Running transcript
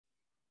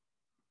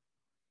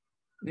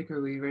Nick,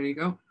 are we ready to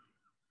go?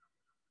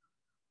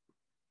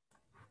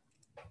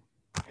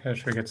 Yeah,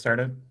 should we get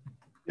started?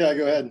 Yeah,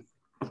 go ahead.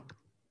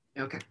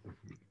 Okay.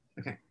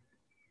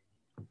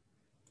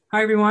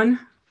 Hi, everyone.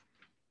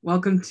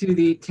 Welcome to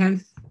the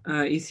 10th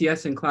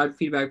ECS and Cloud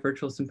Feedback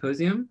Virtual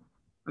Symposium.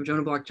 I'm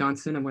Jonah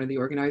Block-Johnson. I'm one of the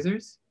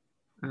organizers.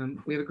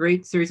 We have a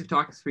great series of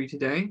talks for you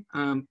today.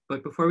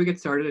 But before we get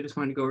started, I just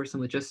wanted to go over some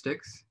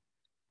logistics.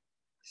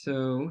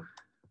 So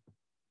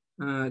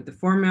the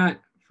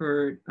format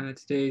for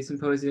today's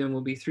symposium will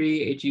be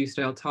 3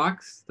 AGU-style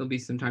talks. There'll be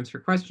some times for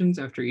questions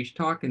after each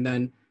talk, and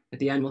then at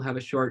the end, we'll have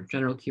a short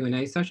general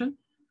Q&A session.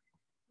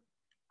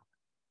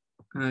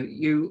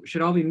 You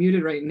should all be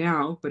muted right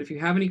now, but if you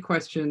have any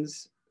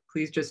questions,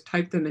 please just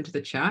type them into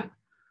the chat.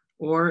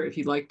 Or if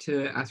you'd like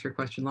to ask your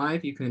question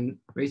live, you can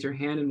raise your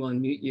hand and we'll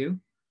unmute you.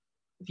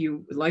 If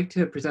you would like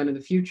to present in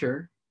the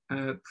future,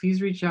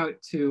 please reach out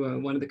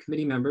to one of the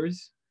committee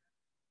members.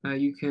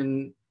 You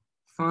can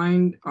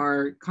find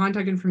our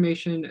contact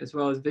information as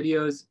well as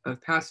videos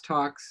of past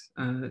talks,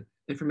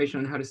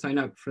 information on how to sign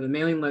up for the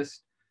mailing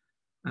list,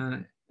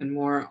 and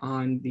more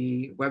on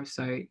the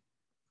website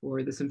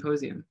for the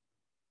symposium.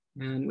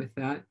 And with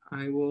that,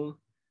 I will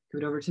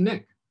give it over to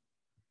Nick.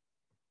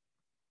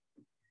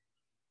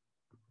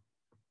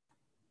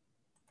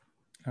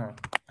 Oh,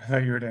 I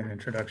thought you were doing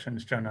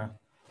introductions, Jonah.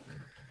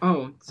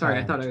 Oh, sorry,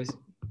 I thought I was.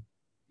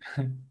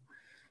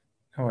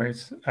 No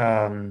worries.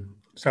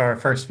 So our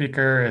first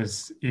speaker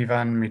is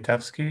Ivan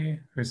Mitevski,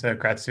 who's a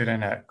grad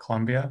student at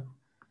Columbia.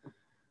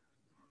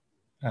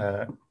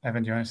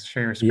 Evan, do you want to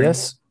share your screen?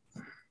 Yes.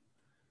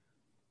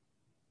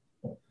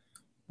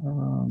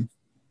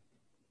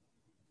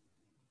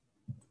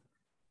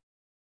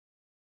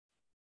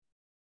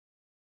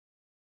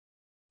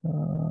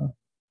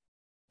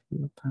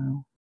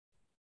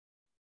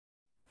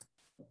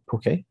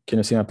 Okay, can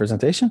you see my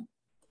presentation?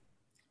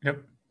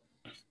 Yep.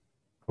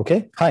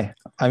 Okay, hi,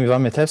 I'm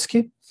Ivan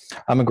Mitevski.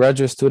 I'm a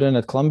graduate student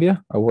at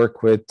Columbia. I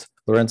work with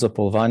Lorenzo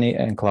Polvani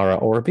and Clara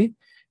Orby,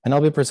 and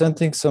I'll be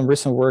presenting some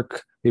recent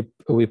work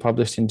we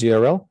published in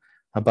GRL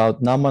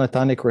about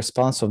non-monotonic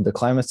response of the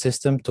climate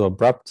system to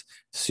abrupt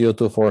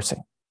CO2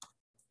 forcing.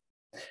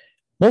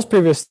 Most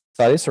previous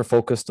studies are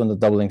focused on the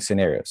doubling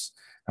scenarios,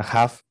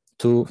 1/2,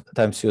 2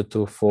 times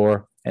CO2,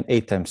 4, and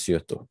 8 times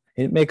CO2.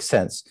 It makes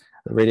sense.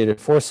 The radiative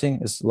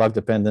forcing is log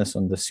dependence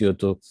on the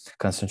CO2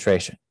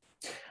 concentration.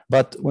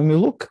 But when we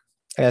look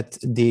at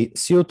the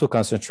CO2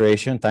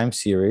 concentration time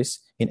series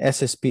in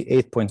SSP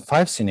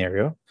 8.5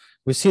 scenario,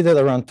 we see that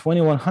around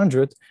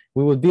 2100,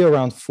 we would be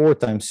around 4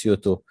 times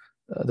CO2,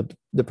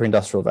 the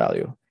pre-industrial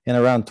value. And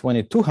around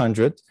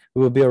 2200,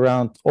 we would be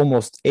around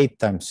almost 8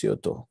 times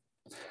CO2.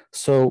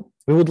 So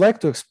we would like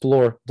to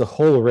explore the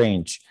whole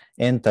range,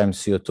 n times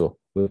CO2,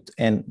 with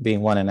n being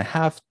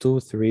 1.5,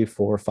 2, 3,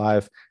 4,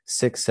 5,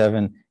 6,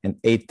 7, and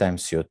 8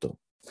 times CO2.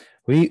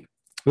 We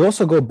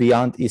also go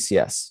beyond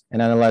ECS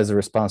and analyze the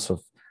response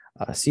of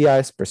sea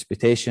ice,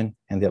 precipitation,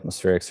 and the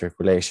atmospheric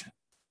circulation.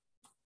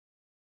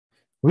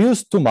 We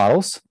use 2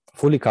 models,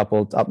 fully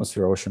coupled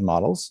atmosphere-ocean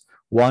models.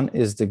 One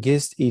is the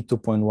GIST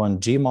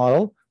E2.1G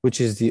model, which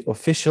is the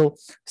official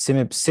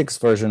CMIP 6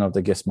 version of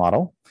the GIST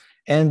model,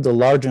 and the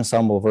large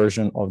ensemble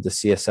version of the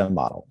CSM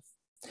model.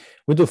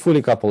 We do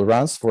fully coupled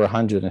runs for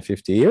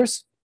 150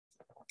 years.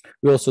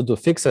 We also do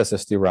fixed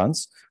SST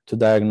runs to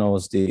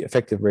diagnose the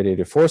effective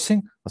radiative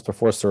forcing, as per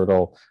Forster et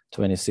al.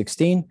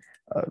 2016.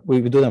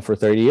 We do them for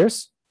 30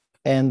 years.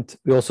 And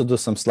we also do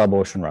some slab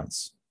ocean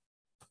runs.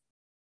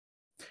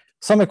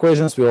 Some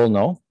equations we all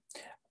know.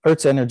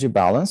 Earth's energy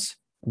balance,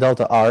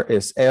 delta R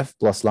is F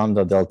plus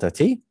lambda delta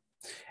T.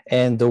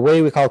 And the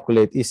way we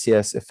calculate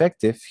ECS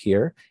effective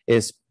here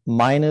is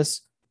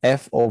minus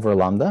F over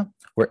lambda,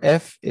 where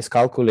F is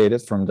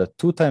calculated from the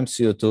 2 times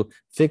CO2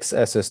 fixed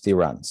SST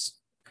runs.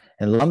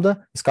 And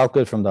lambda is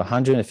calculated from the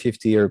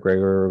 150-year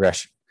Gregory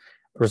regression.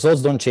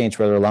 Results don't change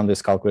whether lambda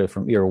is calculated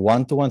from year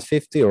 1 to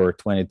 150 or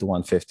 20 to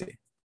 150.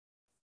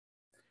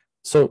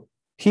 So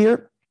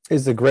here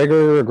is the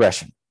Gregory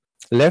regression.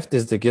 Left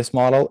is the GIST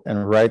model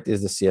and right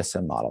is the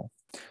CSM model.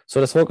 So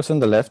let's focus on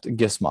the left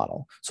GIST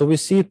model. So we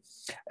see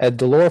at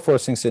the lower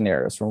forcing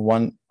scenarios from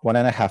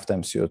 1.5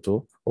 times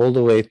CO2 all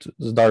the way to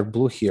the dark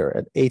blue here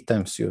at 8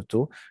 times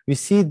CO2, we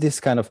see this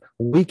kind of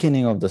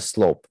weakening of the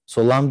slope.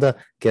 So lambda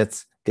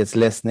gets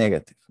less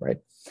negative, right?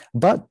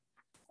 But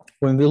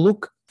when we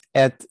look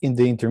at in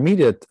the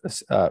intermediate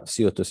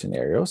CO2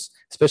 scenarios,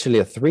 especially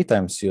at 3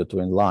 times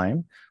CO2 in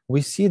lime,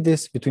 we see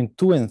this between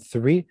 2 and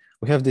 3,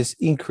 we have this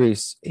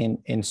increase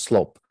in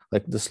slope,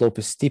 like the slope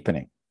is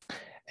steepening.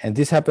 And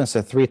this happens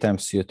at 3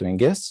 times CO2 in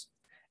GIST.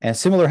 And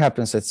similar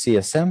happens at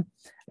CSM,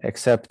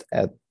 except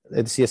at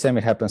CSM,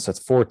 it happens at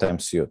 4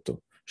 times CO2,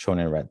 shown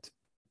in red.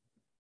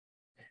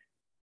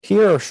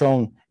 Here are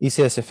shown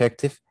ECS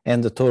effective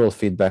and the total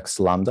feedbacks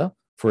lambda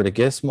for the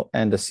GIST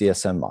and the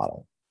CSM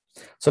model.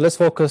 So let's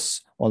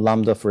focus on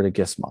lambda for the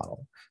GIST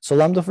model. So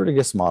lambda for the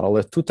GIST model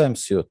at 2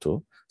 times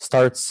CO2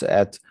 starts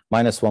at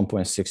minus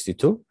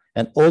 1.62,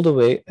 and all the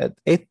way at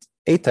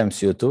 8 times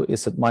CO2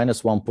 is at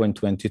minus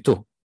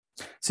 1.22.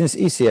 Since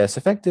ECS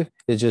effective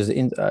is just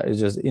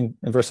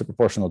inversely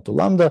proportional to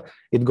lambda,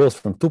 it goes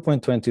from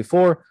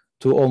 2.24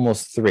 to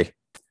almost 3,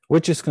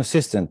 which is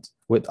consistent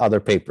with other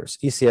papers.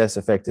 ECS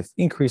effective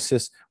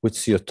increases with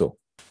CO2.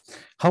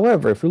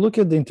 However, if we look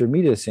at the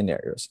intermediate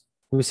scenarios,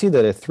 we see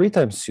that at 3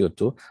 times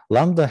CO2,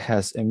 lambda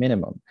has a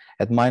minimum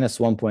at minus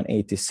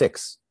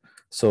 1.86.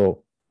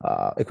 So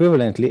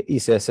equivalently,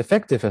 ECS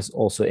effective has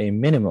also a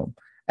minimum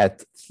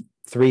at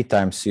 3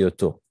 times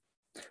CO2.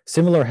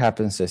 Similar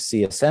happens as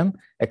CSM,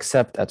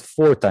 except at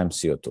 4 times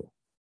CO2.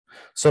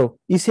 So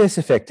ECS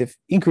effective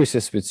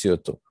increases with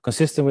CO2,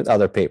 consistent with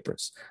other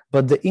papers,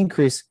 but the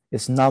increase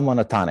is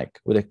non-monotonic,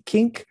 with a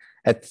kink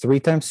at 3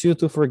 times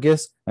CO2 for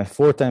GISS and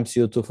 4 times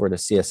CO2 for the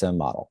CSM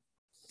model.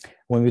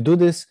 When we do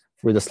this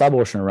for the slab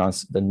ocean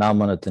runs, the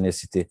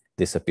non-monotonicity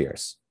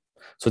disappears.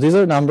 So these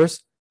are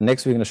numbers.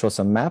 Next, we're going to show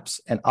some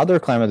maps and other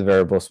climate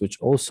variables which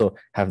also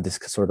have this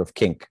sort of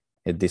kink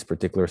at these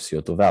particular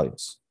CO2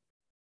 values.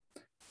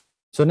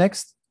 So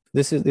next,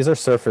 these are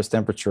surface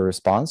temperature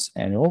response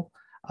annual,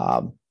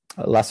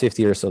 last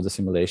 50 years of the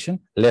simulation.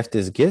 Left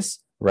is GISS,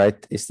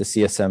 right is the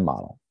CSM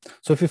model.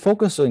 So if we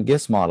focus on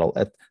GISS model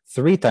at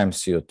 3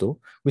 times CO2,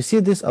 we see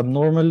this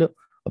abnormal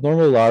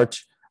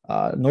large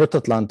North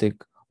Atlantic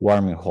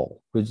warming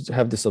hole, which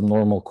have this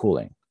abnormal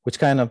cooling, which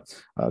kind of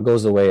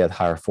goes away at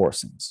higher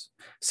forcings.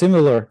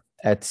 Similar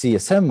at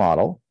CSM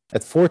model,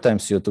 at 4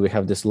 times CO2, we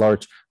have this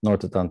large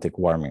North Atlantic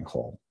warming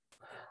hole.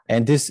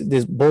 And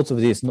both of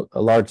these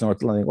large North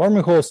Atlantic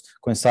warming holes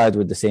coincide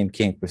with the same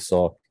kink we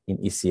saw in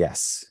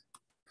ECS.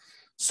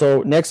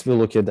 So next we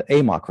look at the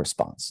AMOC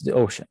response, the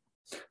ocean.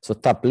 So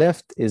top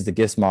left is the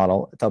GISS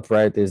model, top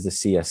right is the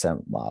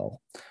CSM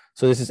model.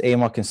 So this is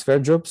AMOC in sphere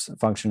drops, a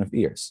function of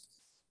years.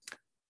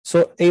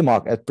 So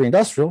AMOC at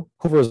pre-industrial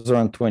hovers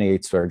around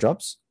 28 sphere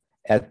drops.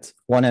 At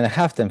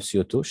 1.5 times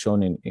CO2,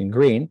 shown in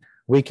green,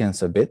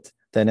 weakens a bit.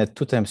 Then at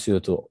 2 times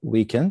CO2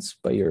 weakens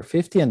by year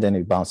 50, and then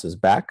it bounces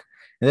back.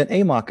 And then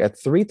AMOC at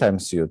 3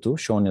 times CO2,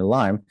 shown in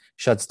lime,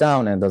 shuts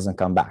down and doesn't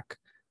come back.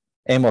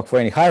 AMOC for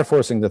any higher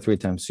forcing than 3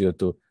 times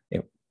CO2,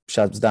 it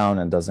shuts down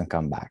and doesn't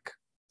come back.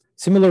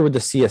 Similar with the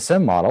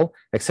CSM model,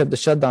 except the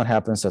shutdown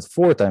happens at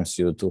 4 times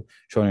CO2,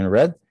 shown in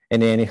red,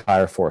 and any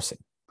higher forcing.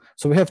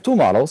 So we have 2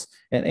 models,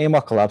 and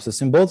AMOC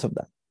collapses in both of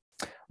them.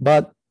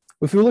 But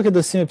if we look at the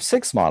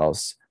CMIP6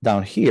 models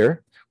down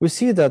here, we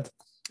see that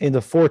in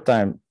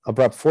the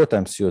abrupt 4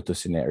 times CO2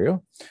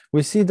 scenario,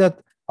 we see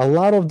that a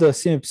lot of the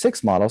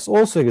CMIP6 models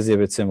also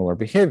exhibit similar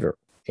behavior.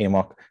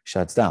 AMOC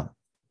shuts down.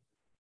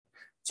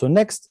 So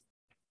next,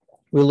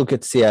 we look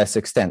at CIS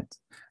extent.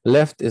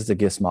 Left is the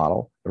GISS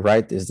model,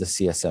 right is the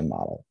CSM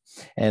model.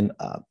 And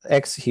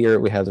X here,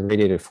 we have the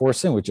radiated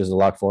forcing, which is the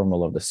log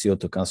formula of the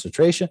CO2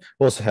 concentration.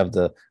 We also have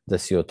the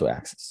CO2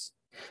 axis.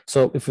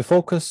 So if we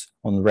focus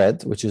on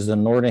red, which is the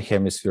Northern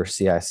Hemisphere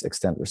CIS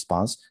extent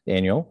response,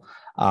 annual,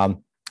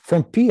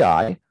 from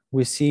PI,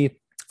 we see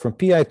from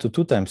PI to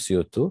 2 times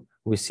CO2,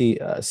 we see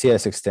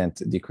CIS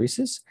extent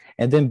decreases.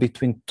 And then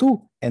between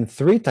 2 and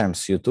 3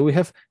 times CO2, we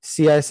have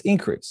CIS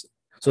increase.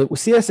 So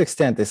CIS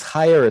extent is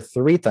higher at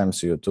 3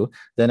 times CO2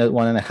 than at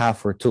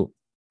 1.5 or 2.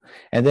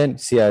 And then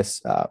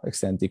CIS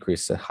extent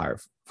decreases at higher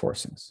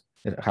forcings,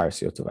 at higher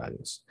CO2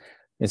 values.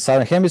 In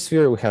Southern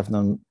Hemisphere, we have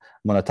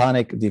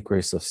non-monotonic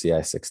decrease of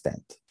CIS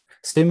extent.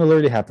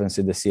 Similarly happens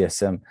in the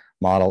CSM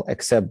model,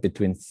 except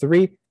between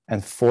 3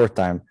 and 4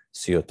 times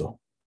CO2.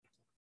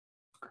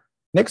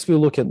 Next, we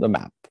look at the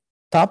map.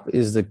 Top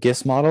is the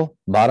GISS model,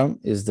 bottom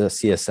is the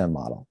CSM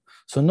model.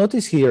 So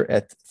notice here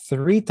at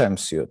 3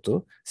 times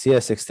CO2,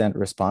 CIS extent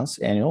response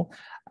annual,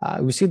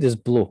 we see this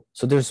blue.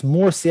 So there's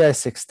more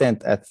CIS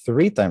extent at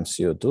 3 times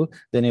CO2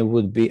 than it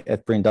would be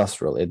at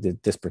pre-industrial at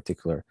this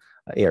particular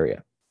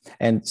area.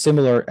 And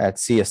similar at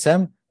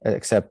CSM,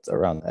 except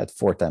around at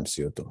 4 times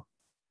CO2.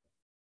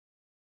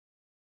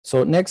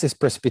 So next is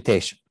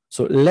precipitation.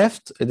 So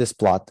left in this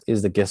plot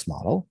is the GISS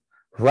model,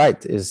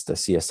 right is the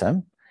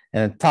CSM,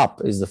 and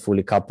top is the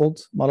fully coupled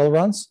model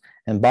runs,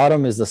 and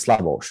bottom is the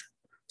slab ocean.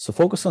 So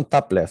focus on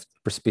top left,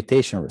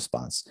 precipitation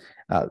response.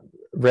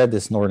 Red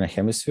is Northern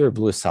Hemisphere,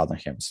 blue is Southern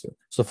Hemisphere.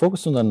 So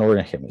focus on the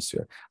Northern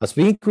Hemisphere. As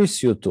we increase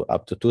CO2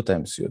 up to 2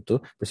 times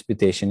CO2,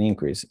 precipitation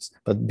increases.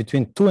 But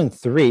between 2 and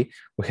 3,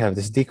 we have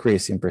this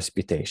decrease in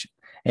precipitation.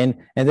 And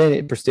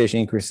then precipitation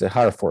increases at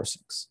higher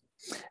forcings.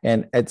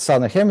 And at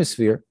Southern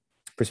Hemisphere,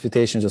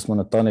 precipitation just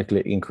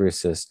monotonically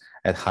increases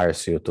at higher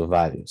CO2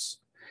 values.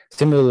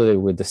 Similarly,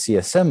 with the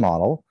CSM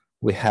model,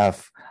 we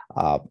have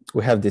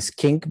this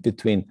kink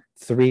between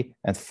 3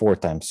 and 4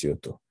 times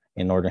CO2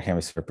 in Northern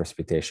Hemisphere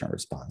precipitation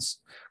response.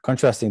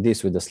 Contrasting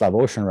this with the slab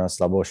ocean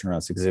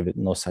runs exhibit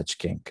no such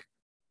kink.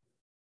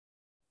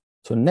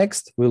 So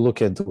next, we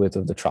look at the width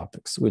of the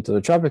tropics. Width of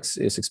the tropics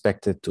is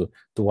expected to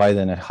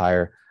widen at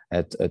higher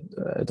at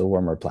a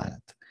warmer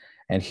planet.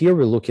 And here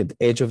we look at the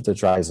edge of the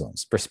dry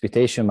zones.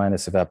 Precipitation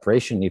minus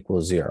evaporation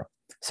equals 0.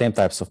 Same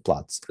types of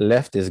plots.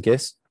 Left is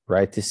GISS,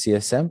 right is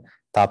CSM,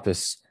 top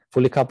is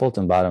fully coupled,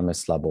 and bottom is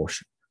slab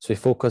ocean. So we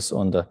focus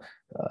on the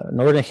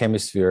Northern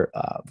Hemisphere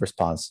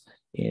response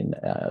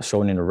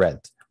shown in red,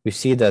 we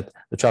see that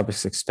the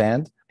tropics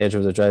expand, edge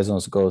of the dry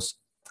zones goes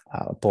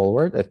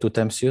poleward at 2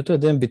 times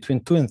CO2. Then between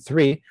 2 and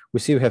 3, we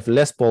see we have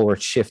less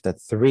poleward shift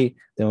at 3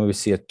 than we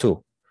see at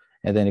 2.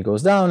 And then it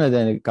goes down, and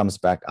then it comes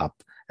back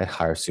up at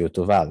higher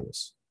CO2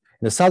 values.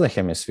 In the southern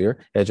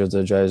hemisphere, edge of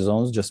the dry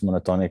zones just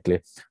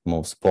monotonically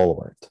moves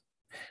poleward.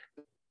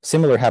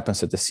 Similar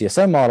happens at the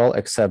CSM model,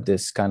 except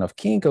this kind of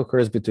kink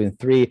occurs between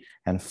 3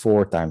 and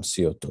 4 times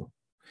CO2.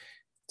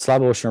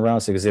 Slab ocean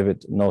rounds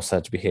exhibit no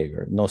such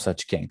behavior, no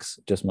such kinks,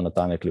 just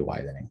monotonically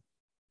widening.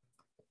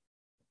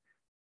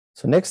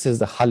 So next is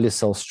the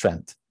Hadley-Cell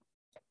strength.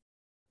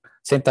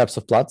 Same types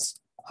of plots.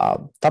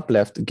 Top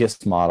left,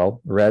 GIST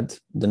model, red,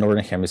 the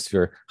northern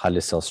hemisphere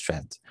Hadley-Cell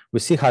strength. We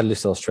see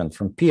Hadley-Cell strength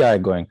from PI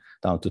going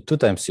down to 2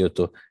 times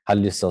CO2,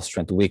 Hadley-Cell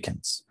strength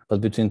weakens.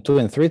 But between 2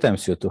 and 3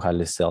 times CO2,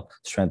 Hadley-Cell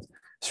strength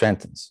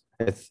strengthens.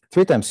 At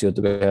 3 times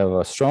CO2, we have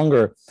a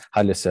stronger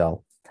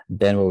Hadley-Cell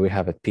than what we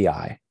have at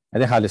PI.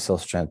 And then Hadley-Cell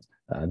strength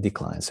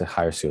declines at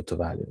higher CO2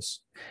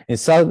 values. In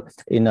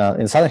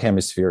southern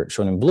hemisphere,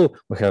 shown in blue,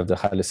 we have the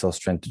Hadley-Cell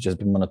strength to just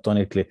be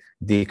monotonically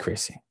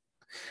decreasing.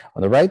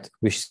 On the right,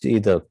 we see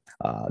the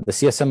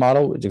CSM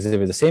model, which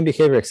exhibits the same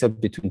behavior except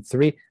between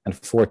 3 and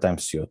 4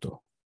 times CO2.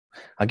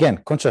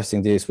 Again,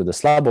 contrasting this with the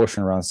slab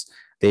ocean runs,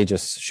 they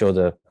just show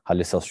the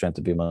Hadley-Cell strength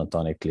to be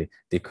monotonically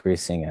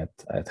decreasing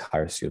at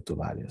higher CO2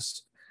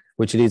 values,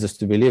 which leads us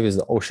to believe is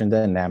the ocean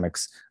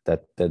dynamics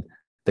that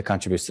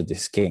contributes to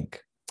this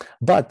kink.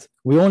 But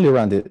we only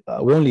run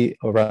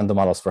the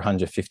models for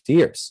 150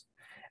 years,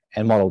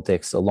 and model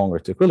takes longer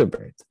to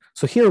equilibrate.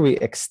 So here we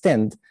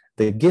extend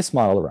the GIST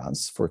model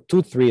runs for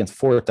 2, 3, and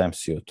 4 times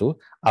CO2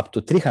 up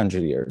to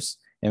 300 years,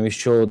 and we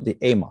show the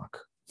AMOC.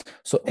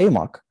 So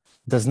AMOC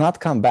does not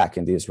come back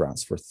in these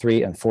runs for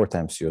 3 and 4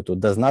 times CO2,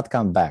 does not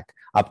come back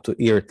up to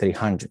year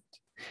 300.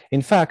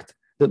 In fact,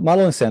 the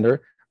modeling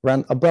center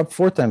ran abrupt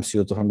 4 times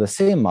CO2 from the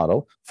same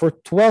model for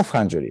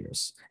 1200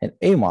 years, and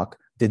AMOC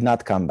did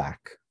not come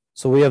back.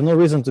 So we have no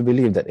reason to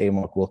believe that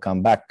AMOC will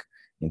come back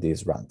in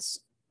these runs.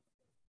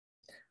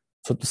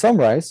 So to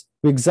summarize,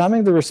 we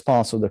examine the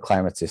response of the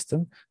climate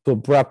system to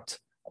abrupt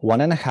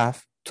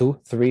 1.5, 2,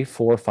 3,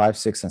 4, 5,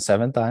 6, and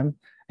 7 times,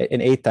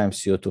 and 8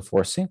 times CO2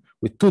 forcing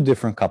with 2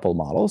 different coupled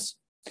models.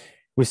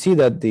 We see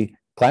that the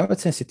climate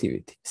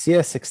sensitivity,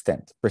 CS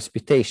extent,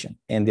 precipitation,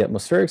 and the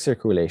atmospheric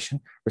circulation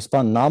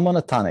respond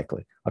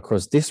non-monotonically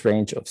across this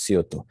range of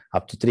CO2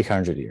 up to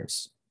 300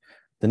 years.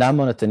 The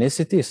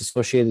non-monotonicity is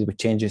associated with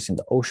changes in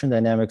the ocean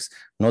dynamics,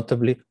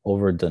 notably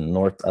over the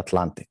North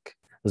Atlantic.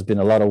 There's been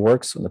a lot of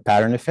works on the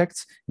pattern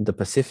effects in the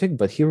Pacific,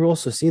 but here we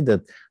also see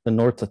that the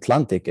North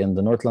Atlantic and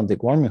the North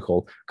Atlantic warming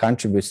hole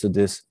contributes to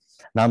this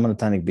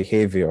non-monotonic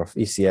behavior of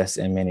ECS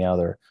and many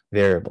other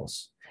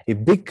variables. A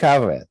big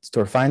caveat to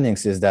our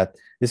findings is that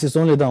this is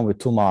only done with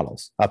 2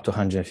 models up to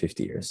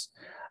 150 years,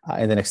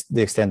 and then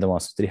they extend the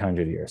ones to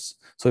 300 years.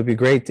 So it'd be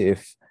great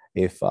if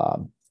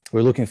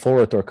we're looking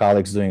forward to our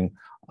colleagues doing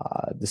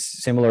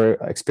similar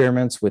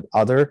experiments with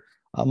other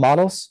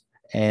models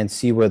and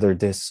see whether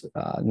this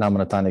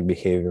non-monotonic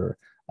behavior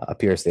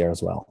appears there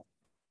as well.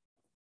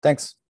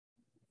 Thanks.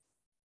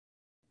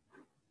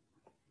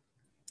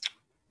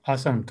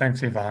 Awesome.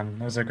 Thanks, Ivan.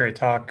 That was a great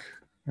talk.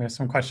 We have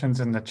some questions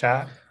in the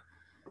chat.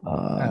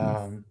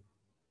 The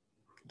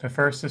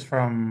first is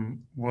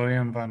from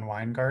William von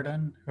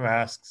Weingarten, who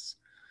asks,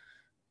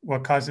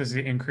 what causes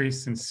the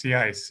increase in sea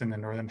ice in the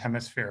Northern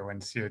Hemisphere when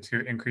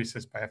CO2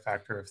 increases by a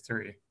factor of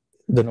 3?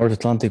 The North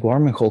Atlantic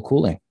warming hole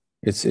cooling.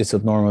 It's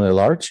abnormally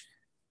large,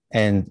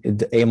 and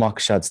the AMOC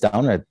shuts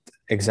down at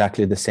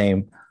exactly the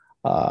same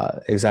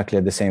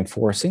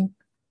forcing,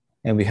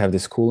 and we have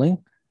this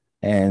cooling,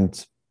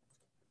 and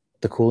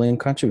the cooling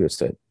contributes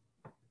to it.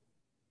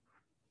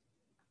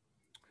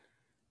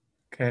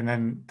 Okay, and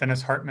then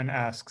Dennis Hartman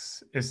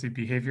asks, is the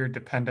behavior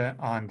dependent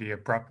on the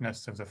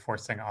abruptness of the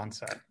forcing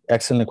onset?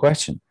 Excellent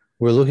question.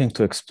 We're looking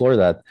to explore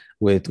that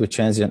with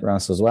transient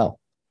runs as well,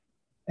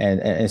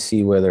 and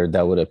see whether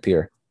that would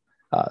appear.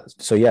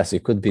 So yes,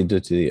 it could be due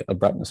to the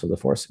abruptness of the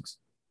forcings.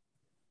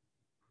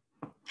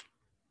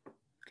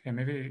 Okay,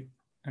 maybe,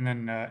 and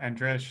then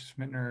Andreas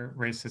Schmittner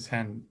raised his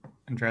hand.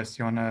 Andreas,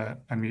 do you want to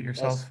unmute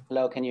yourself? Yes.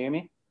 Hello, can you hear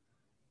me?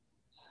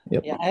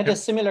 Yep. Yeah, I had a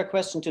similar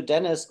question to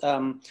Dennis.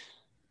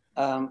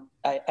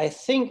 I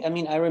think, I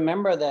mean, I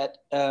remember that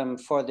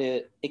for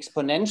the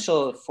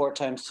exponential 4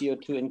 times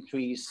CO2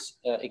 increase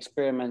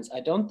experiments,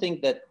 I don't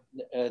think that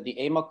the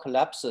AMOC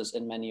collapses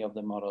in many of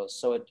the models.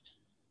 So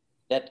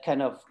that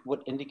kind of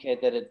would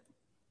indicate that it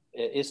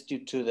is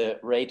due to the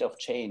rate of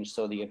change,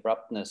 so the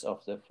abruptness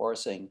of the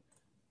forcing.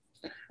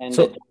 And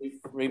so, it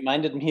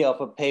reminded me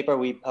of a paper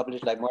we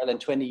published like more than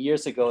 20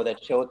 years ago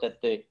that showed that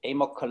the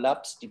AMOC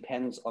collapse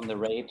depends on the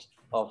rate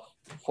of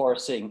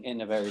forcing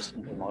in a very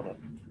simple model.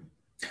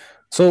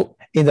 So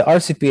in the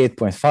RCP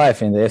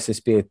 8.5 and the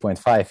SSP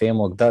 8.5,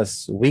 AMOC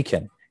does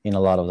weaken in a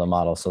lot of the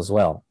models as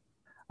well.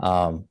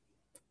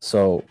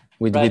 So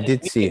we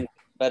did see.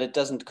 But it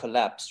doesn't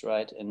collapse,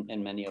 right,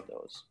 in many of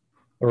those.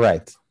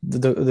 Right.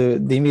 The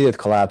immediate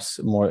collapse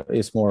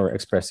is more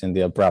expressed in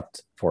the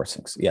abrupt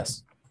forcings,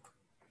 yes.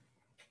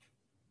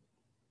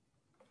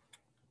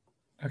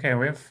 Okay,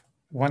 we have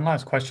one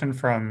last question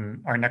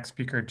from our next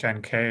speaker,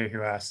 Jen K,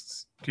 who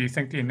asks, do you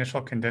think the initial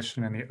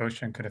condition in the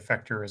ocean could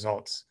affect your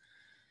results?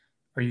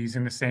 Are you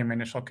using the same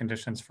initial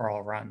conditions for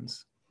all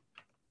runs?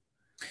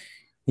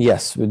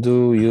 Yes, we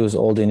do use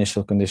all the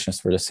initial conditions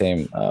for the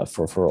same,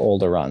 for all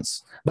the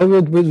runs. But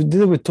we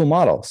did it with two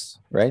models,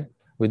 right?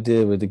 We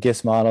did it with the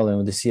GIST model and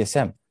with the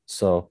CSM.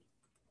 So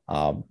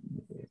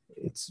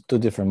it's two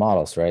different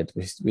models, right?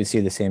 We see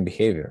the same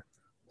behavior.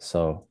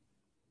 So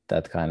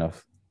that kind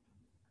of,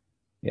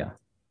 yeah.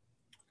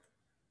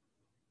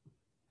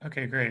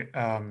 Okay, great.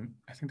 I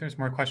think there's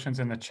more questions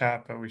in the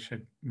chat, but we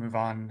should move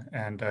on.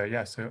 And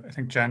yeah, so I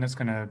think Jen is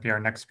going to be our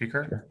next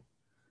speaker. Sure.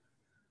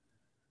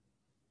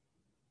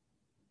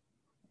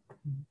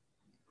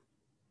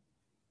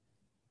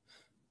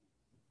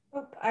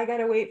 Oh, I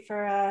gotta wait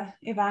for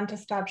Yvonne to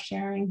stop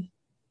sharing.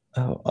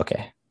 Oh,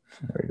 okay.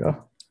 There we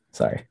go.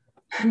 Sorry.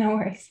 No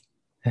worries.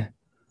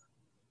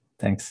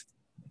 Thanks.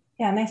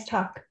 Yeah, nice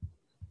talk.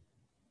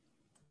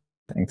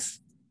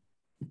 Thanks.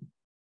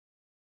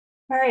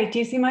 All right, do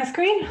you see my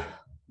screen?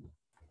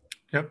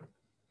 Yep.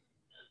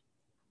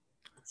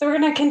 So we're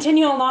going to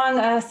continue along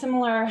a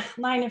similar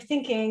line of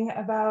thinking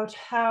about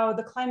how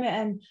the climate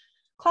and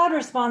cloud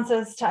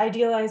responses to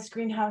idealized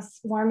greenhouse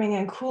warming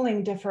and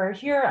cooling differ.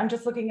 Here, I'm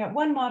just looking at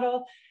one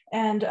model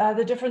and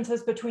the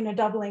differences between a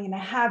doubling and a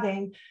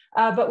halving,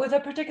 but with a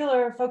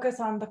particular focus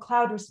on the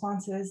cloud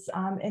responses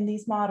in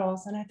these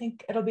models. And I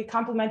think it'll be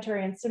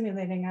complementary and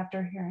stimulating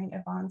after hearing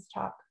Yvonne's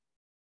talk.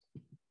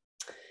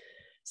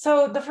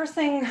 So the first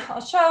thing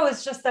I'll show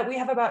is just that we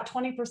have about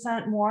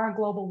 20% more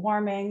global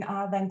warming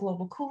than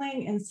global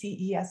cooling in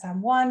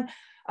CESM1.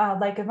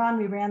 Like Yvonne,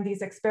 we ran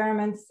these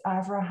experiments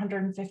for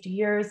 150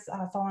 years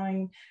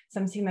following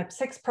some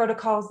CMIP6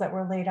 protocols that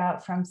were laid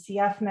out from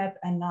CFMIP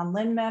and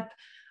non-LINMIP.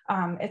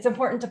 It's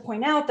important to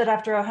point out that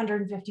after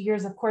 150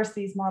 years, of course,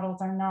 these models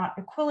are not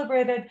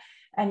equilibrated.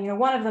 And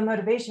one of the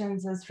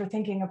motivations is for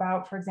thinking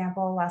about, for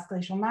example, last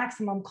glacial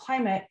maximum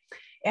climate.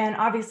 And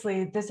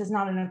obviously, this is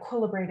not an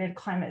equilibrated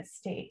climate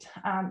state.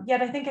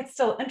 Yet I think it's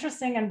still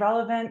interesting and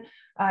relevant.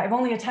 I've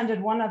only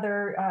attended one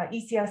other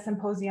ECS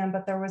symposium,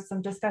 but there was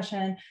some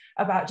discussion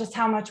about just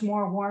how much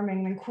more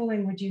warming than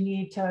cooling would you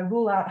need to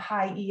rule out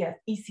high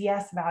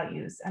ECS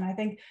values. And I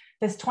think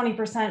this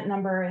 20%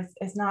 number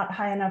is not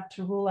high enough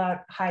to rule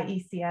out high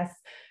ECS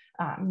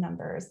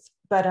numbers,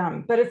 but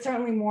it's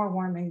certainly more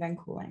warming than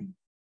cooling.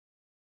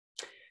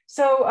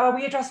 So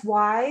we address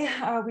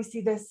why we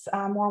see this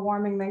more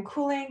warming than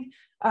cooling.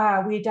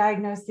 We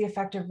diagnose the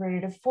effective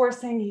radiative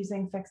forcing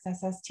using fixed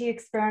SST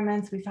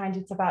experiments. We find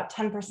it's about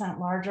 10%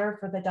 larger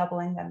for the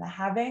doubling than the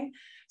halving.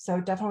 So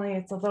definitely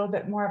it's a little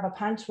bit more of a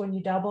punch when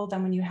you double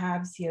than when you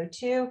have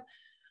CO2.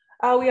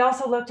 We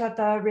also looked at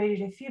the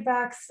radiative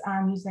feedbacks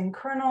using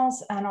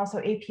kernels and also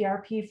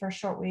APRP for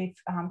shortwave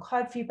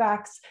cloud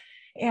feedbacks.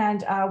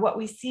 And what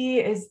we see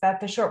is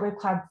that the shortwave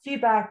cloud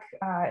feedback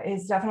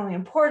is definitely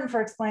important for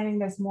explaining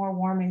this more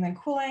warming than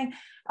cooling,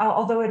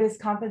 although it is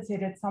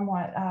compensated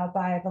somewhat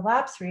by the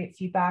lapse rate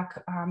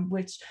feedback,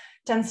 which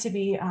tends to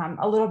be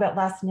a little bit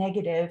less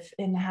negative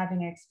in the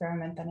halving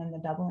experiment than in the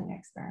doubling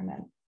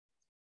experiment.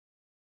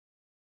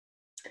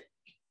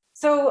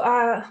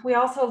 So we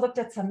also looked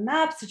at some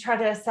maps to try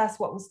to assess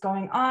what was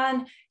going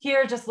on.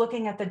 Here, just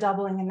looking at the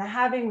doubling and the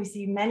halving, we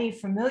see many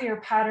familiar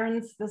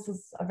patterns. This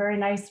is a very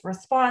nice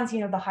response.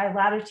 The high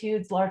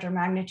latitudes, larger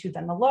magnitude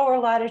than the lower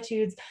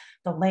latitudes,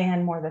 the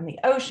land more than the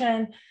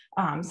ocean.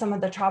 Some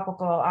of the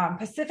tropical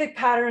Pacific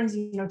patterns,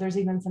 there's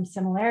even some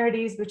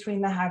similarities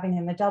between the halving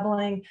and the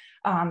doubling.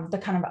 The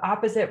kind of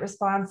opposite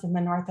response in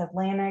the North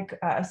Atlantic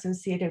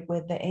associated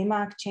with the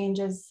AMOC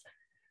changes.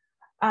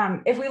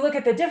 If we look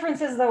at the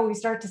differences, though, we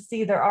start to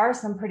see there are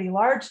some pretty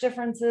large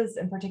differences,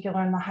 in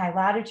particular in the high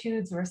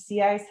latitudes where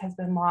sea ice has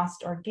been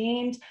lost or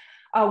gained.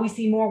 We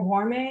see more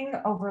warming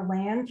over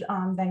land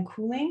than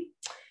cooling.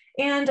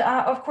 And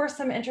of course,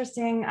 some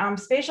interesting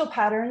spatial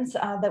patterns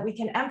that we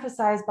can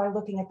emphasize by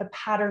looking at the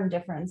pattern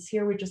difference.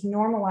 Here, we're just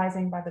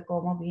normalizing by the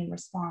global mean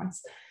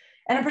response.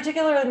 And in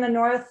particular, in the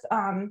North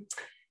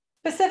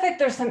Pacific,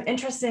 there's some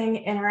interesting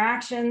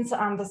interactions.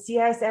 The sea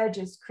ice edge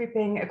is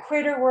creeping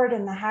equatorward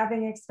in the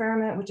halving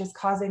experiment, which is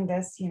causing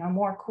this,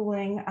 more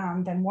cooling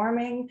than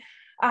warming.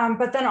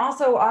 But then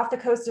also off the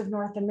coast of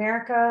North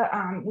America,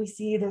 we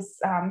see this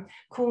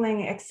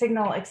cooling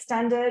signal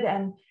extended.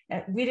 And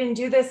we didn't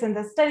do this in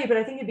this study, but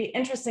I think it'd be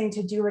interesting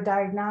to do a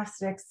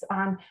diagnostics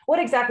on what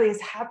exactly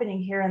is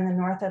happening here in the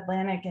North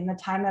Atlantic in the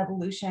time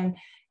evolution.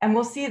 And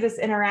we'll see this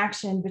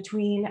interaction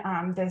between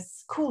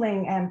this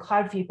cooling and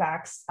cloud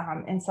feedbacks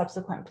in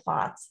subsequent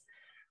plots.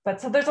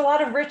 But so there's a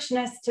lot of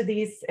richness to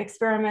these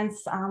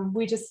experiments.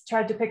 We just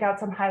tried to pick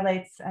out some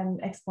highlights and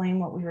explain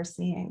what we were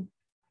seeing.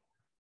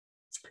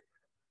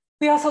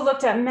 We also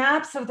looked at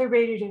maps of the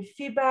radiative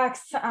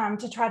feedbacks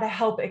to try to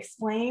help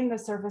explain the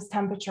surface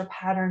temperature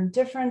pattern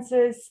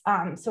differences.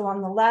 So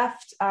on the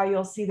left,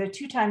 you'll see the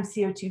 2 times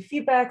CO2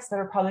 feedbacks that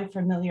are probably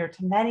familiar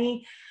to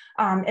many.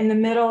 In the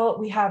middle,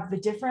 we have the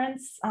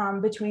difference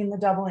between the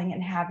doubling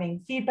and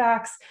halving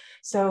feedbacks.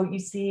 So you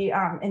see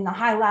in the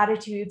high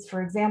latitudes,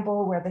 for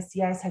example, where the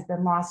sea ice has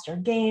been lost or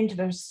gained,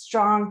 there's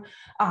strong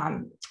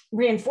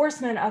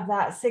reinforcement of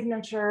that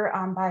signature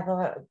by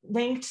the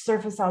linked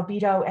surface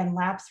albedo and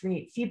lapse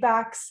rate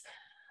feedbacks.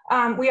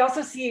 We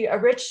also see a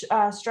rich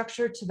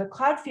structure to the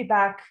cloud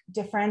feedback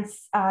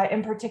difference,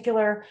 in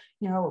particular,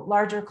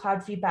 larger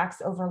cloud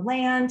feedbacks over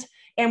land.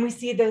 And we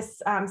see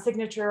this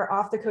signature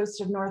off the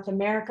coast of North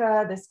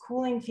America, this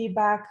cooling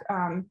feedback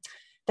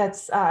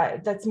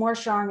that's more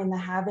strong in the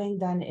halving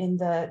than in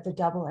the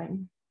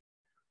doubling.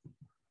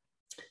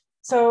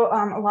 So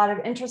a lot of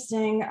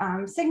interesting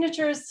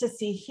signatures to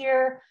see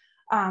here.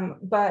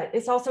 But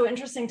it's also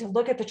interesting to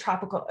look at the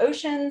tropical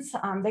oceans.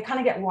 They kind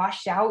of get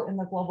washed out in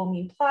the global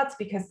mean plots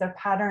because their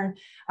pattern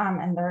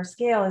and their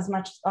scale is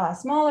much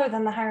smaller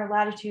than the higher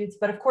latitudes.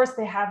 But of course,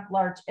 they have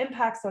large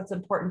impacts, so it's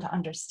important to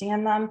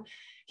understand them.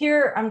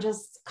 Here, I'm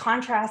just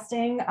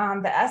contrasting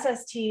the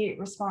SST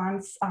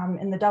response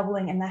in the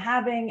doubling and the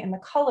halving in the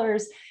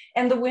colors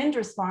and the wind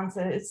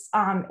responses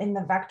in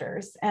the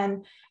vectors.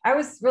 And I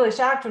was really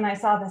shocked when I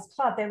saw this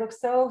plot. They look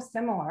so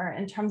similar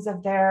in terms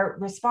of their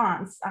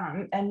response.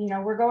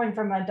 And we're going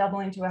from a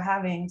doubling to a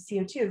halving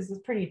CO2. This is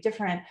pretty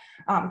different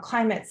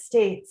climate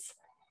states.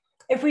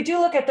 If we do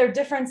look at their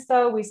difference,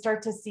 though, we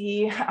start to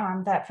see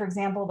that, for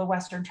example, the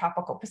Western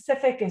tropical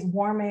Pacific is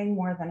warming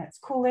more than it's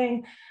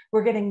cooling.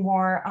 We're getting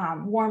more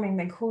warming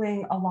than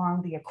cooling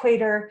along the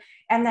equator.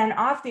 And then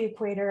off the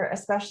equator,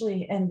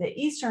 especially in the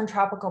Eastern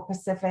tropical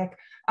Pacific,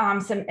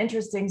 some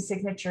interesting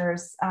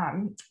signatures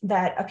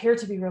that appear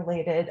to be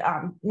related,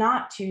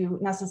 not to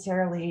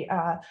necessarily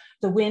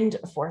the wind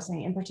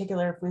forcing. In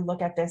particular, if we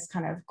look at this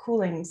kind of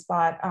cooling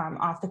spot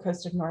off the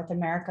coast of North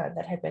America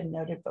that had been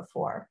noted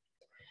before.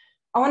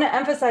 I want to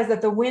emphasize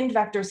that the wind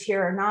vectors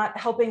here are not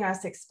helping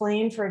us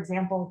explain, for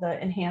example,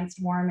 the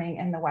enhanced warming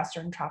in the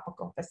Western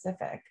tropical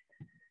Pacific.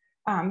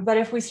 But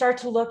if we start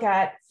to look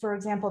at, for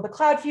example, the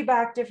cloud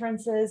feedback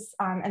differences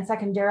and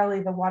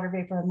secondarily the water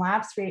vapor and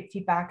lapse rate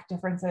feedback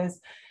differences,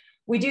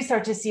 we do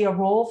start to see a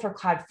role for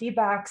cloud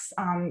feedbacks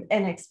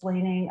in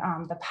explaining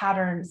the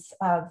patterns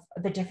of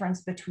the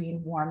difference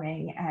between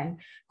warming and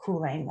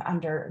cooling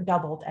under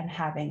doubled and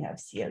halving of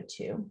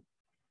CO2.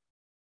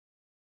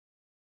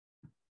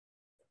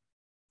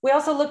 We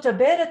also looked a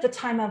bit at the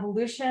time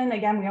evolution.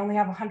 Again, we only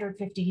have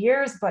 150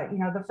 years, but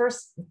the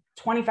first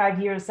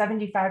 25 years,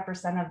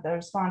 75% of the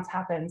response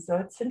happens. So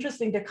it's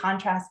interesting to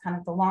contrast kind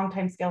of the long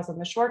time scales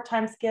and the short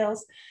time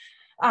scales.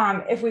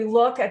 If we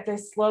look at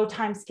this slow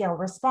time scale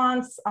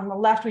response, on the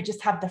left, we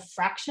just have the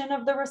fraction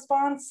of the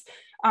response.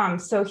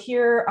 So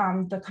here,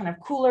 the kind of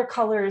cooler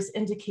colors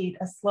indicate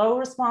a slow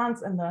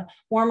response and the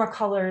warmer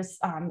colors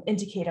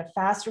indicate a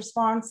fast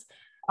response.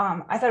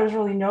 I thought it was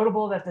really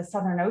notable that the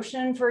Southern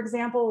Ocean, for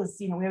example, is,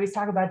 we always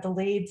talk about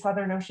delayed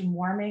Southern Ocean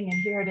warming,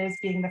 and here it is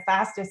being the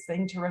fastest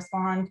thing to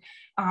respond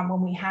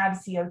when we have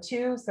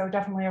CO2. So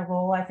definitely a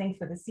role, I think,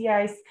 for the sea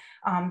ice,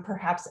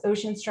 perhaps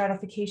ocean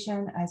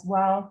stratification as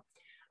well.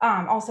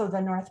 Also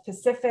the North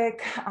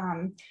Pacific,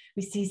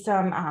 we see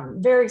some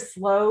very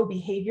slow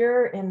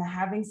behavior in the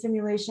halving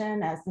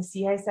simulation as the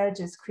sea ice edge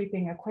is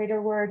creeping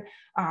equatorward.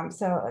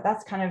 So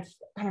that's kind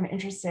of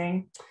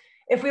interesting.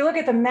 If we look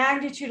at the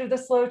magnitude of the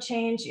slow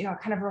change, it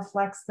kind of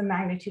reflects the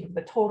magnitude of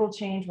the total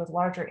change with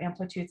larger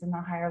amplitudes in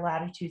the higher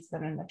latitudes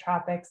than in the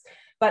tropics,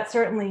 but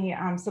certainly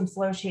some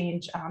slow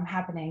change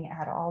happening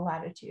at all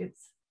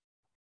latitudes.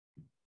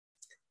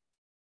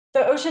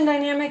 The ocean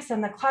dynamics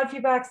and the cloud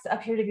feedbacks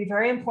appear to be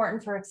very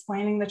important for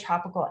explaining the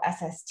tropical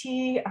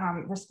SST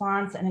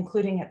response and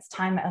including its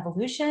time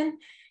evolution.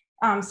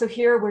 So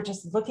here we're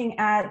just looking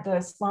at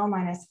the slow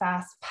minus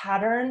fast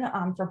pattern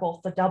for both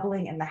the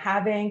doubling and the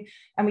halving.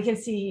 And we can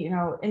see,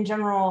 in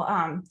general,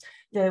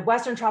 the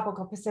Western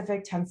tropical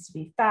Pacific tends to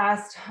be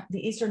fast.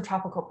 The Eastern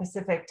tropical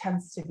Pacific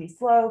tends to be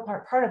slow.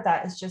 Part of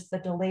that is just the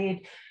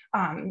delayed,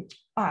 the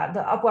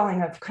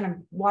upwelling of kind of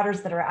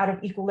waters that are out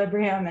of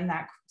equilibrium and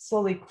that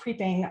slowly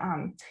creeping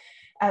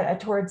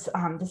towards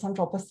the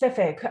Central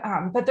Pacific.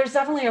 But there's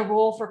definitely a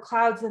role for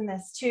clouds in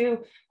this too.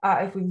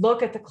 If we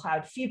look at the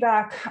cloud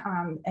feedback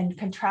and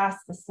contrast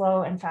the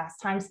slow and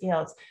fast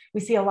timescales,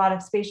 we see a lot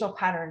of spatial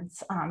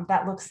patterns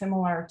that look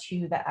similar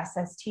to the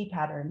SST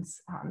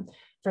patterns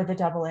for the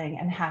doubling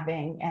and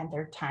halving and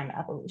their time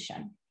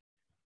evolution.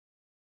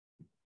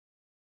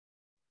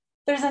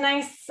 There's a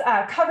nice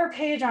cover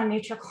page on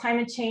nature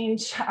climate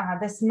change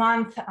this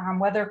month.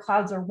 Whether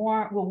clouds will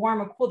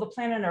warm or cool the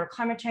planet or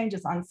climate change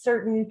is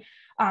uncertain.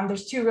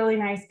 There's two really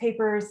nice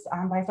papers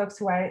by folks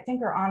who I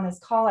think are on this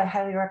call. I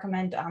highly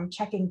recommend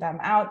checking them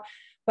out.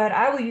 But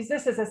I will use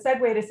this as a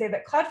segue to say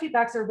that cloud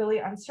feedbacks are really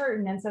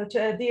uncertain. And so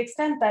to the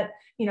extent that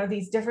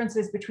these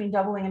differences between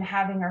doubling and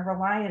halving are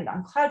reliant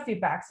on cloud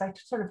feedbacks, I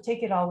sort of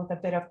take it all with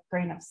a bit of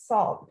grain of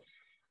salt.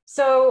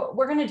 So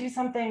we're going to do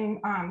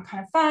something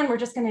kind of fun. We're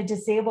just going to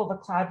disable the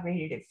cloud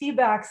radiative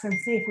feedbacks and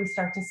see if we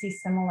start to see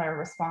similar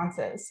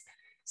responses.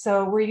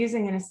 So we're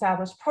using an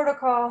established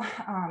protocol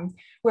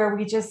where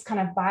we just kind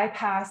of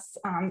bypass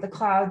the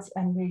clouds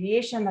and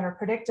radiation that are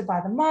predicted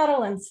by the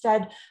model,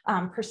 instead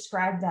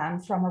prescribe them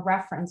from a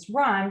reference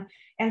run.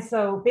 And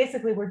so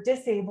basically we're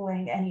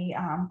disabling any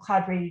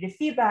cloud radiative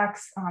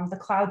feedbacks. The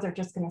clouds are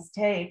just going to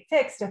stay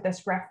fixed at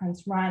this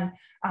reference run,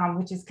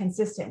 which is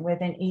consistent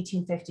with an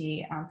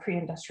 1850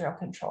 pre-industrial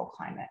control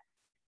climate.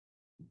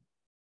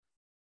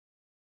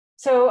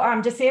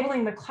 So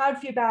disabling the cloud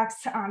feedbacks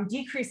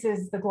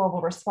decreases the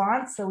global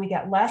response. So we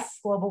get less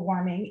global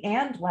warming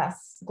and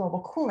less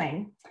global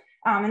cooling.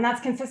 And that's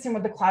consistent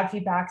with the cloud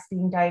feedbacks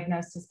being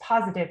diagnosed as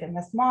positive in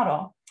this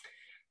model.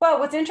 But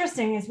what's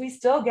interesting is we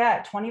still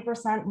get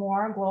 20%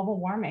 more global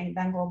warming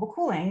than global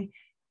cooling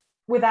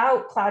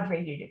without cloud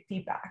radiative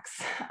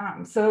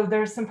feedbacks. So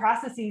there's some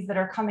processes that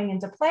are coming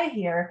into play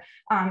here,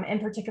 in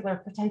particular,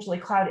 potentially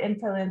cloud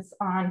influence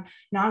on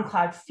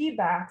non-cloud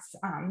feedbacks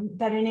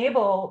that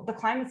enable the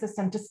climate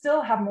system to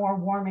still have more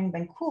warming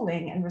than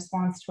cooling in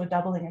response to a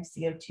doubling of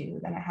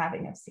CO2 than a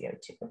halving of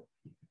CO2.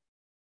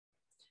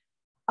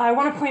 I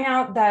want to point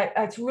out that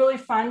it's really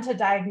fun to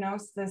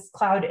diagnose this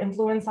cloud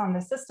influence on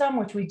the system,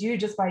 which we do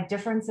just by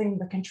differencing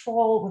the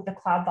control with the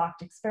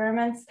cloud-locked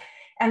experiments.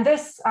 And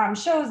this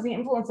shows the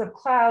influence of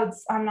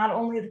clouds on not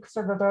only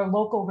sort of their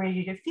local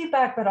radiative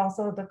feedback, but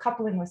also the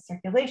coupling with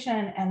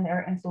circulation and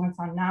their influence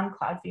on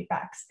non-cloud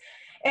feedbacks.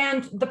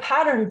 And the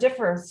pattern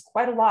differs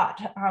quite a lot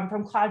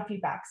from cloud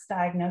feedbacks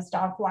diagnosed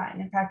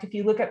offline. In fact, if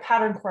you look at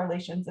pattern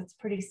correlations, it's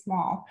pretty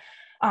small.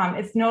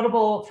 It's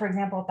notable, for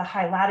example, at the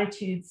high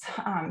latitudes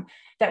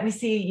that we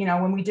see,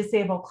 when we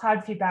disable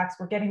cloud feedbacks,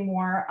 we're getting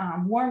more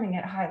warming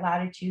at high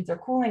latitudes or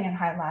cooling at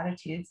high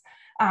latitudes.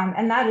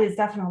 And that is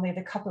definitely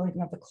the coupling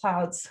of the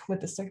clouds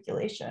with the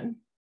circulation.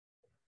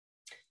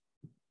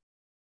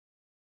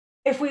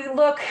 If we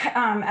look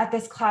at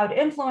this cloud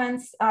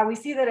influence, we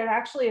see that it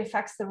actually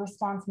affects the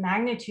response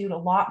magnitude a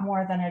lot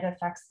more than it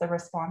affects the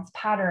response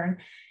pattern.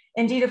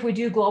 Indeed, if we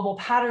do global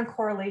pattern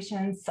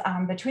correlations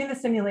between the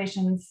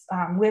simulations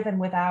with and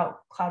without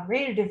cloud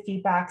radiative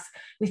feedbacks,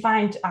 we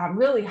find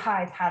really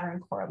high pattern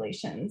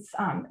correlations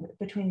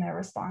between their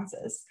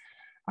responses.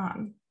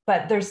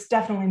 But there's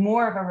definitely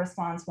more of a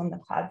response when the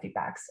cloud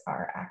feedbacks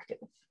are active.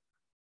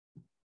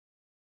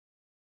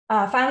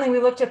 Finally, we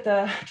looked at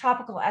the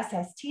tropical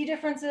SST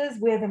differences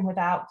with and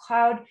without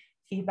cloud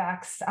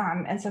feedbacks.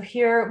 And so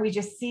here we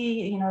just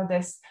see,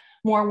 this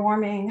more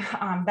warming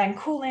than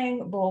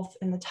cooling, both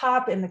in the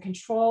top, in the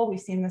control. We've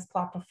seen this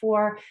plot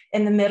before.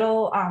 In the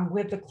middle,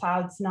 with the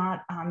clouds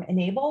not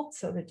enabled,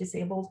 so the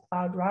disabled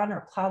cloud run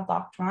or cloud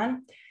locked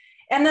run.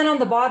 And then on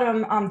the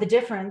bottom, the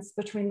difference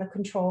between the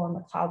control and the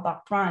cloud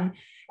locked run.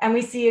 And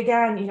we see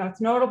again,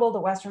 it's notable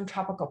the Western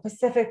tropical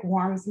Pacific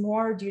warms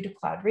more due to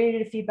cloud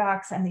radiative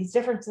feedbacks, and these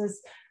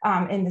differences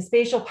in the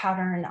spatial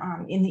pattern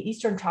in the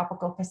Eastern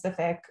tropical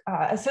Pacific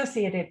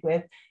associated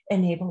with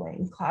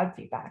enabling cloud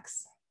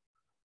feedbacks.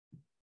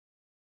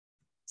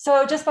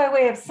 So just by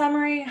way of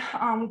summary,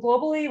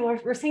 globally,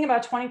 we're seeing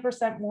about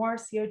 20% more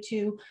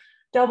CO2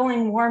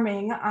 doubling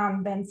warming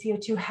than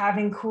CO2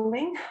 halving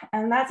cooling.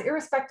 And that's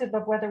irrespective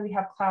of whether we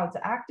have clouds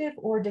active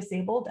or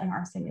disabled in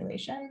our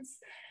simulations.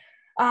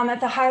 At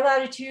the high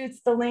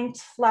latitudes, the linked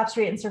lapse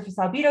rate and surface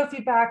albedo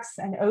feedbacks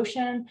and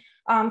ocean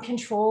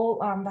control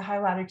the high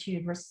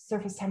latitude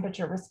surface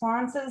temperature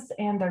responses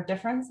and their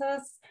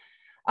differences.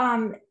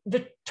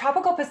 The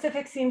tropical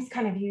Pacific seems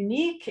kind of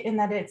unique in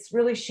that it's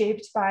really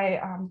shaped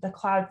by the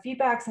cloud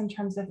feedbacks in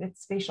terms of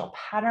its spatial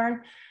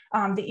pattern.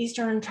 The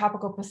Eastern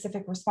tropical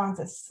Pacific response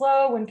is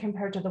slow when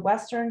compared to the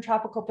Western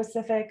tropical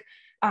Pacific.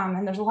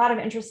 And there's a lot of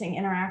interesting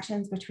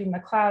interactions between the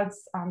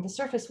clouds, the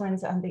surface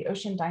winds, and the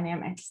ocean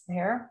dynamics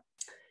there.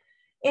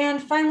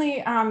 And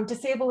finally,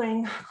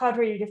 disabling cloud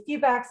radiative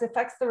feedbacks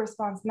affects the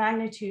response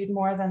magnitude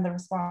more than the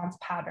response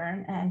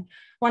pattern. And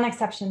one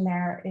exception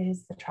there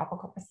is the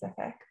tropical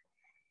Pacific.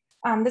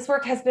 This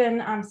work has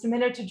been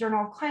submitted to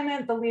Journal of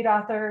Climate. The lead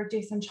author,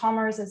 Jason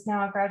Chalmers, is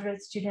now a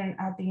graduate student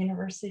at the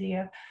University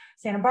of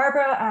Santa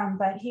Barbara,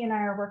 but he and I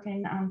are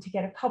working to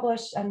get it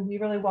published, and we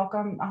really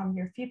welcome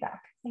your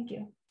feedback. Thank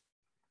you.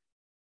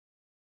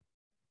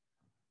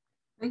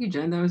 Thank you,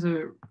 Jen. That was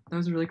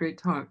a really great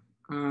talk.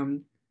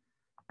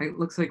 It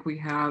looks like we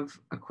have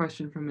a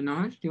question from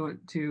Manoj. Do you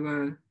want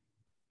to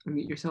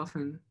unmute yourself?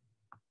 And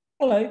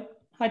hello.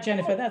 Hi,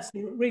 Jennifer. That's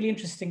a really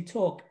interesting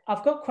talk.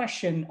 I've got a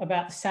question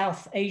about the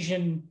South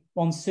Asian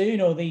monsoon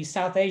or the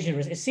South Asia.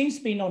 It seems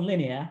to be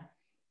non-linear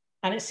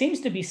and it seems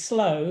to be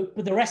slow,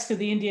 but the rest of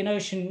the Indian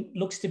Ocean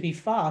looks to be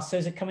fast. So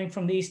is it coming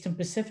from the Eastern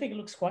Pacific? It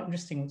looks quite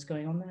interesting what's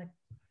going on there.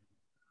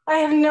 I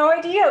have no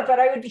idea, but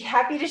I would be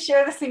happy to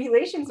share the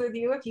simulations with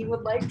you if you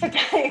would like to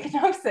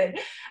diagnose it.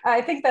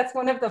 I think that's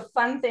one of the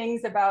fun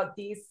things about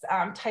these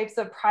types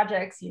of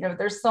projects.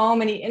 There's so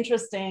many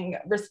interesting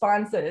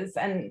responses,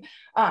 and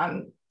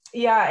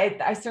yeah,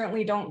 I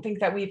certainly don't think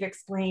that we've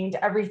explained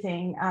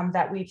everything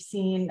that we've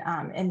seen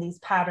in these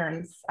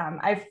patterns.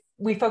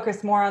 We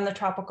focus more on the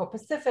tropical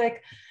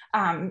Pacific,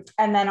 And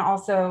then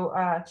also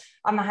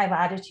on the high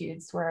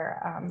latitudes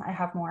where I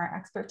have more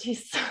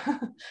expertise.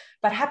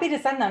 But happy to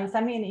send them.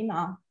 Send me an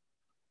email.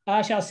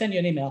 I shall send you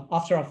an email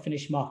after I've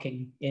finished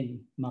marking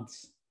in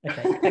months.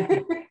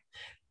 Okay.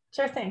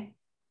 Sure thing.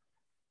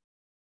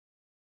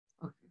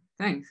 Okay,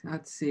 thanks.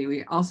 Let's see.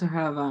 We also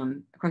have a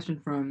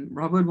question from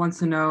Robwood wants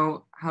to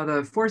know how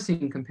the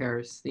forcing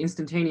compares, the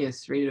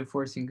instantaneous radiative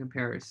forcing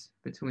compares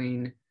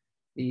between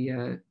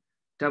the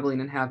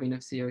doubling and halving of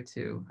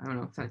CO2. I don't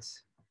know if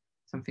that's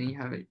something you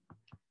have it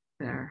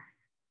there.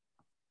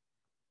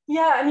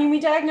 Yeah, I mean, we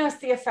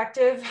diagnosed the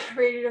effective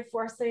radiative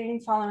forcing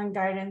following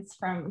guidance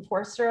from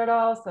Forster et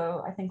al.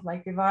 So I think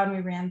like Yvonne,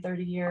 we ran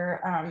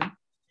 30-year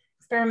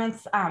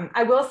experiments.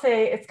 I will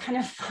say it's kind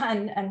of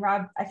fun, and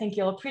Rob, I think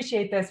you'll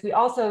appreciate this. We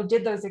also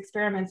did those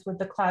experiments with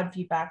the cloud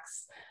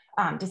feedbacks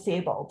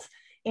disabled.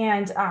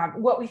 And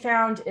what we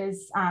found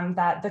is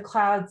that the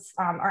clouds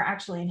are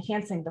actually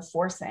enhancing the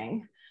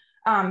forcing.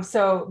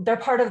 So they're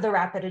part of the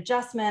rapid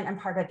adjustment and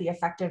part of the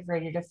effective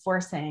radiative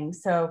forcing.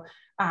 So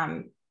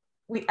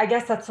I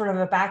guess that's sort of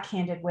a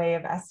backhanded way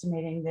of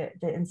estimating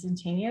the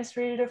instantaneous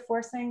radiative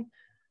forcing.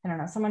 I don't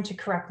know, someone should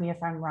correct me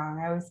if I'm wrong.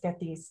 I always get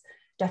these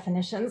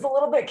definitions a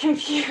little bit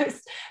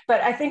confused,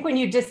 but I think when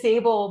you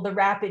disable the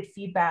rapid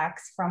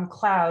feedbacks from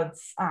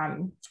clouds,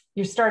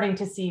 you're starting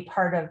to see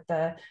part of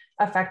the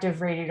effective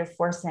radiative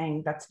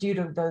forcing that's due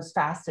to those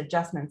fast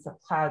adjustments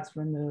of clouds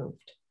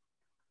removed.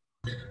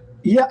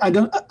 Yeah,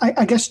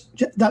 I guess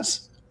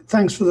that's,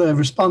 thanks for the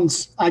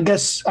response. I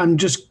guess I'm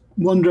just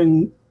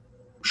wondering,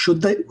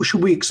 should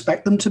we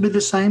expect them to be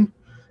the same?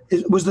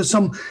 Was there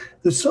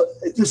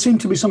there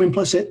seemed to be some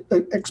implicit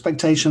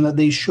expectation that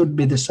these should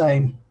be the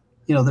same,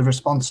 you know, the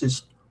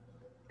responses?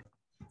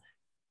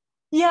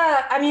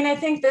 Yeah, I mean, I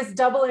think this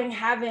doubling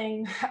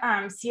halving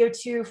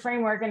CO2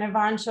 framework, and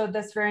Yvonne showed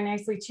this very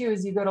nicely too,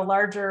 as you go to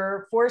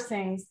larger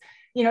forcings,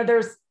 you know,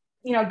 there's,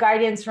 you know,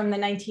 guidance from the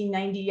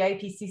 1990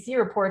 IPCC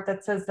report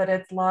that says that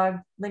it's log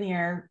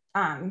linear,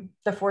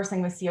 the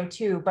forcing with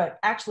CO2, but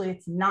actually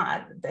it's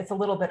not. It's a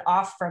little bit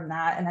off from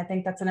that. And I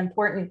think that's an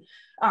important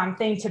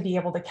thing to be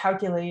able to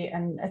calculate.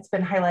 And it's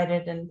been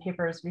highlighted in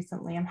papers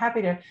recently. I'm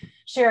happy to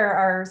share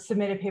our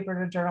submitted paper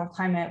to Journal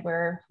Climate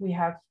where we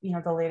have, you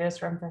know, the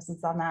latest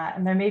references on that.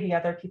 And there may be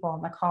other people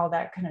on the call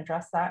that can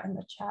address that in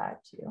the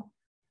chat too.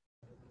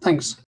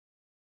 Thanks.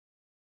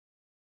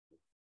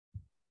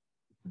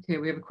 Okay,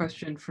 we have a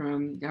question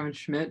from Gavin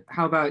Schmidt.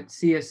 How about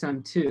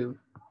CSM2?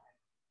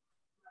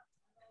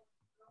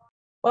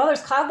 Well,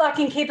 there's cloud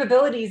locking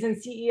capabilities in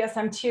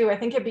CESM2. I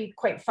think it'd be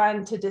quite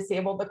fun to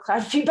disable the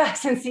cloud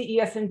feedbacks in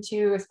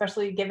CESM2,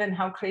 especially given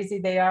how crazy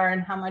they are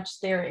and how much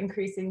they're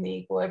increasing the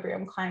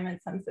equilibrium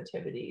climate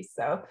sensitivity.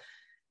 So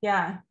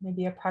yeah,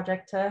 maybe a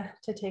project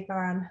to take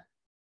on.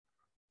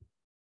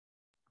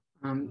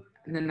 And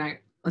then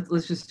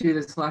let's just do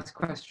this last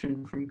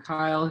question from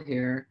Kyle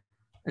here.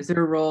 Is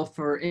there a role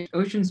for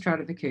ocean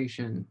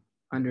stratification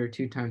under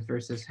 2 times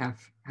versus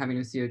having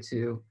a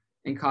CO2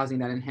 and causing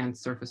that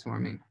enhanced surface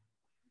warming?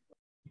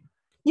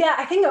 Yeah,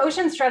 I think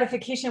ocean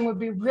stratification would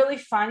be really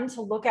fun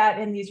to look at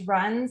in these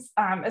runs,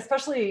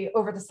 especially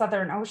over the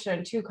Southern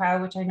Ocean too, Kyle,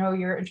 which I know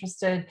you're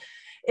interested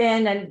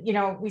in. And, you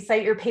know, we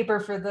cite your paper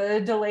for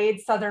the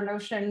delayed Southern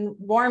Ocean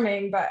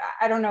warming, but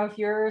I don't know if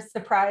you're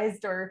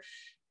surprised or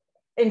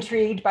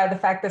intrigued by the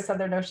fact that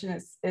Southern Ocean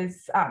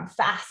is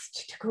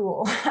fast to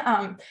cool.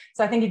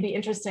 So I think it'd be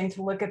interesting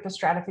to look at the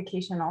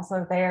stratification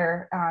also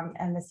there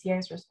and the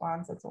CA's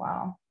response as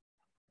well.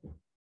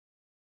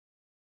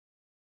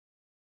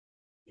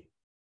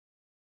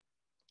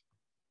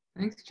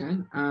 Thanks,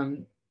 Jen.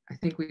 I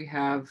think we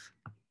have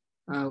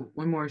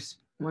one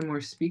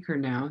more speaker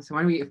now. So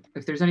why don't we,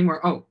 if there's any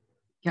more, oh,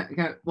 yeah.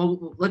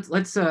 Well,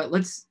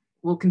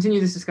 we'll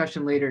continue this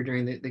discussion later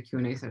during the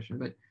Q&A session.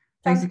 But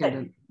thanks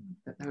again.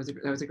 That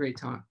was a great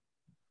talk.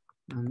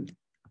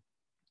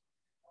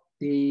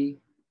 The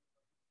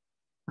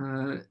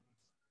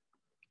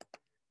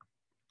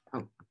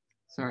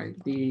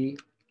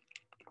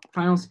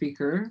final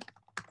speaker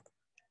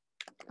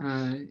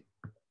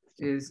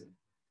is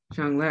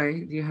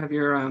Xianglei. Do you have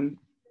your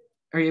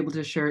are you able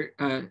to share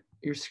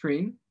your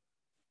screen?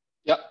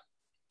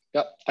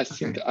 Yeah, I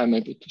think I'm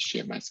able to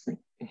share my screen.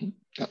 Mm-hmm.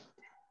 Yeah.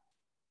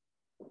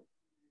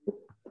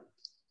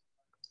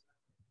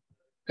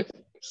 Okay.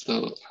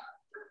 So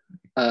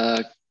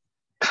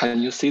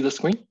can you see the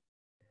screen?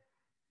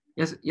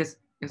 Yes.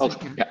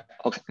 Okay. Yeah.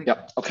 Okay.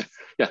 Yeah. Okay.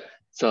 Yeah.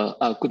 So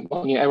good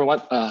morning,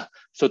 everyone.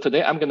 So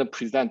today I'm going to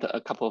present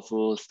a couple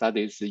of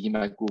studies in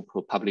my group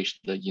published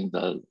in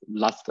the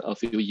last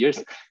few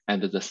years,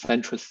 and the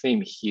central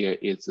theme here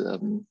is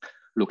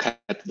look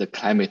at the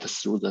climate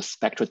through the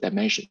spectral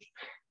dimension.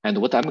 And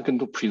what I'm going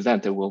to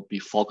present will be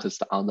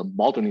focused on the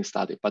modeling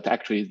study, but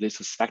actually this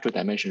spectral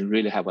dimension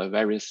really have a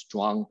very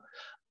strong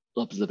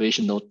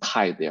observational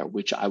tie there,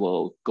 which I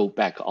will go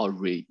back or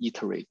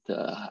reiterate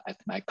at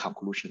my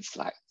conclusion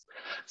slide.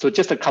 So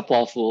just a couple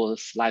of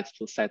slides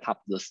to set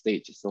up the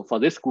stage. So for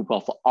this group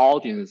of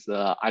audience,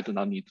 I do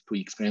not need to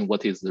explain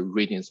what is the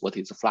radiance, what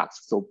is the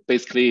flux. So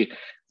basically,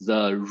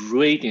 the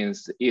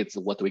radiance is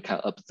what we can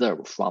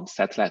observe from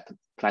satellite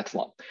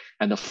platform.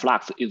 And the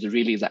flux is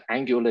really the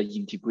angular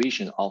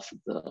integration of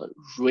the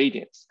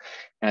radiance.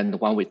 And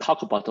when we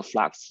talk about the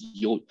flux,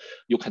 you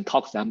can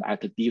talk them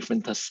at a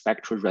different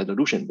spectral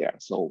resolution there.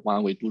 So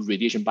when we do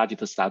radiation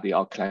budget study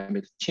or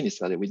climate change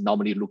study, we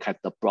normally look at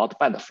the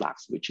broadband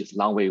flux, which is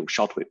long wave,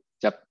 short wave.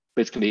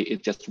 Basically,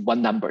 it's just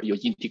one number. You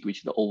integrate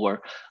it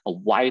over a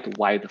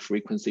wide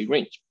frequency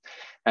range.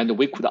 And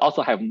we could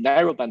also have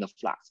narrowband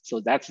flux.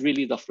 So that's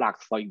really the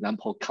flux, for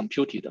example,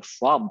 computed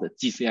from the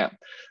GCM.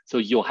 So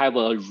you have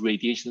a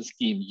radiation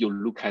scheme. You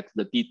look at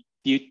the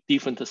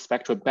different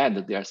spectral band,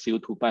 their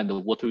CO2 band, the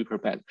water vapor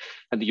band,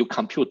 and you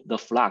compute the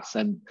flux.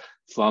 And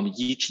from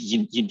each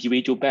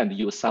individual band,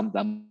 you sum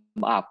them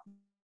up.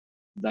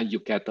 Then you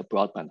get the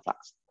broadband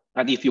flux.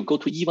 And if you go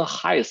to even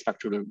higher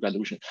spectral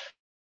resolution,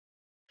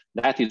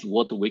 that is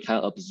what we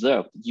can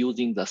observe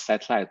using the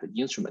satellite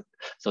instrument.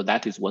 So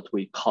that is what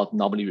we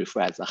normally refer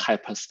as a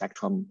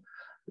hyperspectrum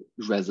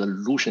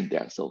resolution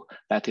there. So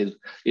that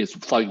is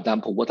for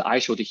example, what I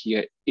showed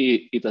here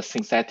is a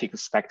synthetic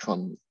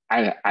spectrum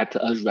at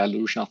a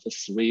resolution of a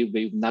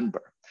 3-wave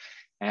number.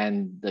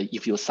 And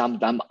if you sum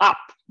them up,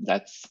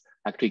 that's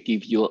actually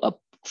give you a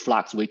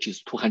flux, which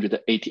is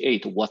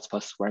 288 watts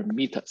per square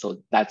meter.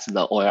 So that's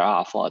the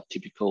OLR for a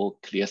typical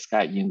clear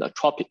sky in the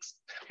tropics.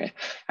 Okay,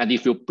 and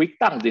if you break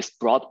down this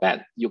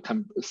broadband, you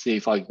can see,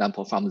 for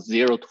example, from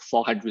 0 to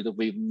 400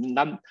 wave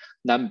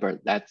number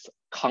that's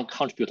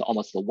contribute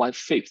almost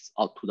 1/5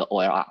 out to the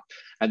OLR.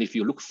 And if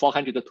you look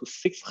 400 to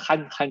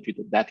 600,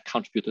 that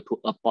contributed to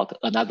about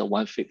another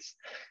 1/5.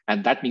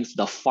 And that means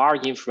the far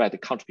infrared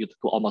contributed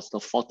to almost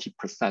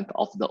 40%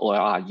 of the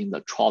OLR in the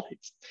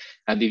tropics.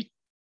 And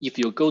if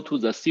you go to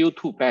the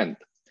CO2 band,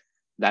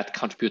 that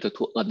contributed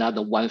to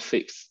another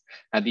 1/5.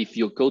 And if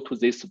you go to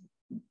this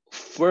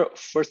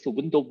first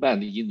window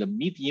band in the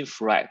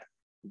mid-infrared,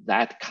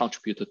 that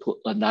contributed to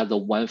another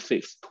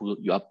 1/5 to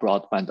your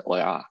broadband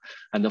OLR.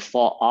 And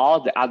for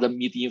all the other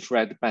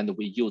mid-infrared band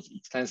we use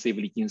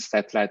extensively in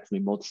satellite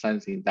remote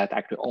sensing, that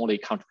actually only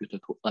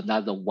contributed to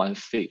another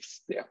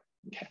 1/5 there.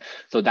 Okay,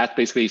 so that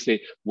basically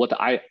say what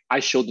I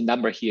showed the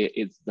number here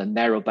is the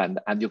narrow band,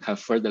 and you can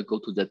further go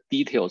to the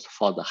details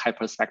for the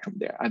hyperspectrum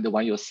there. And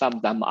when you sum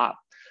them up,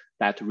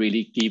 that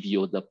really give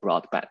you the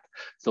broadband.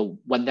 So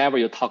whenever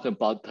you're talking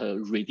about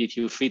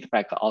radiative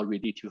feedback or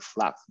radiative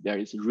flux, there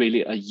is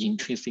really an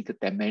intrinsic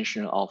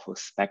dimension of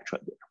spectra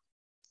there.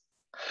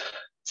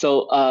 So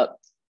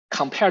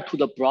compared to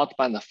the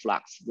broadband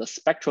flux, the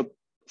spectral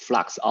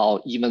flux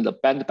or even the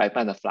band by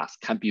band flux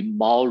can be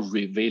more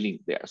revealing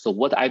there. So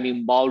what I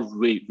mean more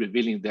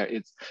revealing there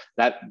is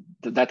that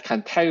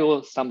can tell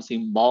you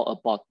something more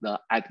about the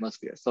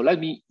atmosphere. So let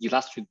me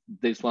illustrate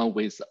this one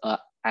with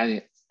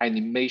an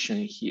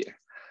animation here.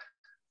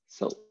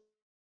 So,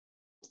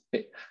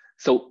 okay.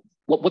 So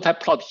what I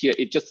plot here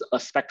is just a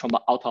spectrum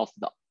out of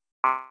the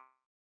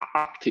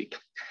Arctic.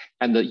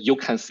 And you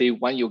can see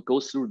when you go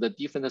through the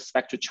different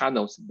spectral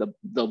channels,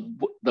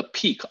 the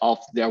peak of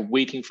their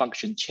weighting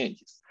function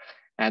changes.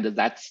 And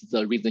that's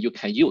the reason you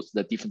can use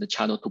the different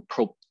channel to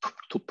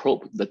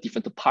probe the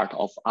different part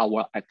of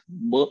our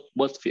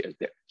atmosphere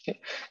there. Okay.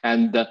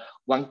 And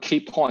one key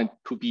point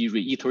to be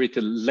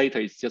reiterated later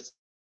is just,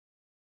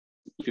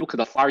 if you look at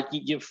the far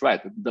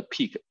infrared, the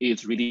peak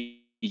is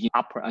really in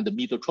upper and the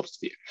middle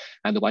troposphere.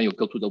 And when you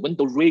go to the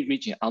window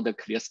region under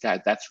clear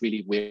sky, that's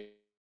really where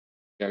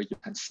you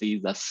can see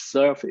the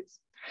surface.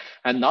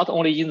 And not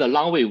only in the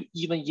long wave,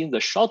 even in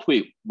the short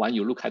wave, when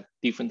you look at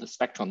different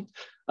spectrum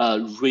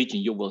region,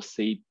 you will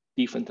see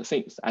different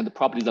things. And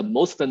probably the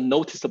most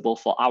noticeable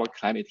for our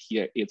climate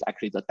here is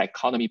actually the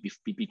dichotomy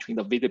between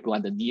the visible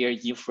and the near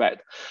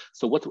infrared.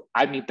 So what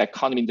I mean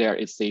dichotomy there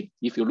is, say,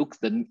 if you look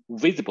at the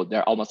visible,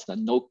 there are almost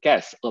no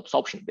gas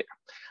absorption there.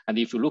 And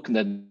if you look at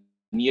the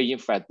near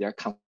infrared, there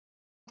are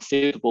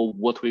considerable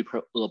water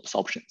vapor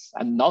absorptions.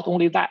 And not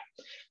only that,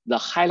 the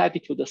high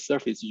latitude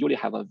surface usually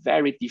have a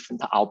very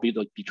different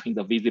albedo between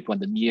the visible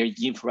and the near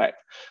infrared.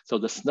 So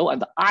the snow and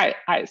the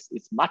ice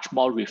is much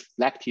more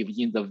reflective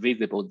in the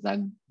visible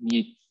than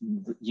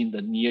in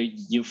the near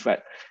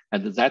infrared.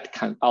 And that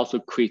can also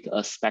create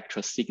a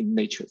spectral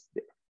signatures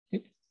there.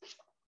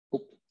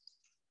 Okay.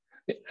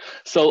 Okay.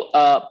 So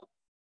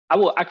I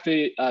will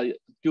actually,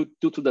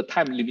 due to the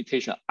time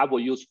limitation, I will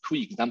use two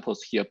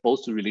examples here,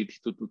 both related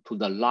to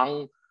the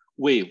long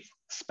wave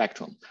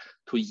spectrum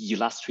to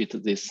illustrate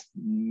this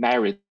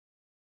merit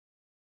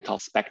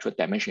of spectral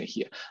dimension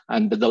here.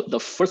 And the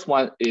first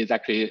one is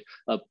actually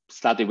a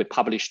study we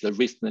published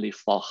recently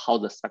for how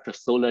the spectral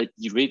solar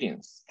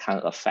irradiance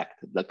can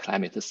affect the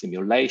climate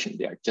simulation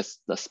there,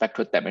 just the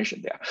spectral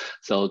dimension there.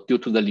 So due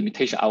to the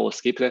limitation, I will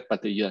skip that,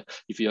 but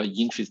if you're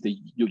interested,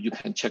 you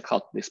can check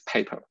out this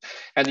paper.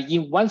 And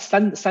in one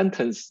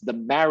sentence, the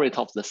merit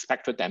of the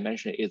spectral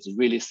dimension is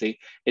really say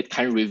it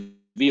can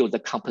reveal the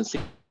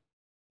compensation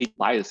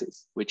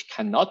biases, which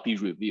cannot be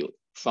revealed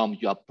from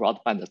your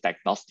broadband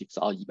diagnostics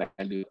or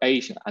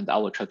evaluation. And I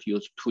will try to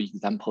use 2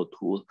 examples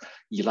to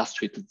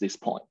illustrate this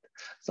point.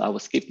 So I will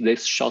skip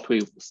this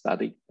shortwave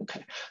study.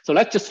 Okay, so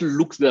let's just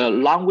look the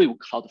long wave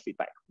cloud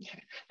feedback,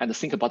 okay, and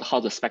think about how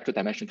the spectral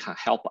dimension can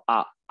help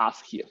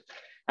us here.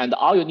 And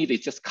all you need is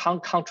just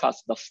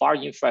contrast the far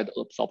infrared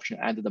absorption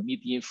and the mid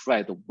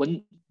infrared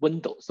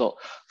window. So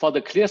for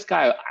the clear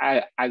sky,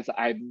 as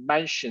I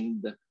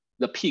mentioned,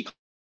 the peak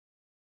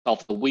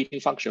of the weighting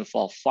function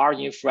for far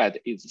infrared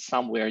is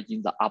somewhere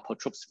in the upper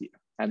troposphere.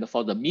 And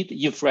for the mid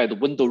infrared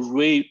window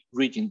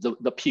region,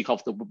 the peak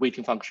of the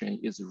weighting function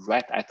is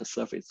right at the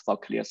surface for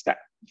clear sky.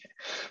 Okay.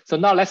 So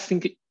now let's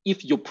think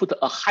if you put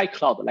a high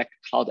cloud like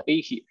cloud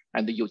A here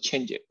and you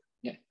change it.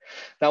 Yeah.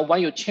 Now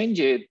when you change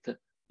it,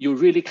 you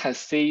really can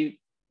see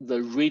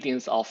the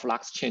radiance of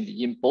flux change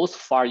in both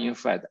far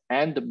infrared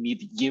and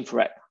mid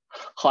infrared.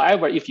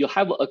 However, if you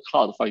have a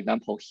cloud, for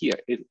example, here,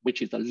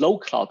 which is a low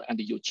cloud, and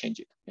you change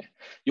it, okay,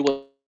 you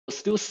will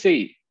still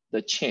see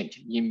the change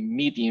in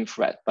mid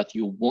infrared, but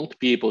you won't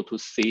be able to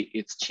see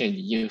its change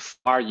in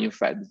far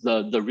infrared.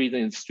 The reason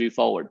is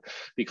straightforward,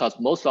 because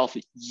most of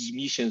the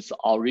emissions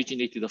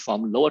originated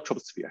from lower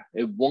troposphere.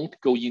 It won't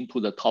go into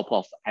the top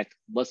of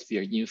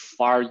atmosphere in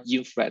far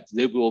infrared.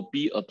 They will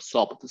be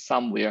absorbed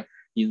somewhere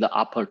in the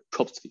upper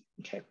troposphere.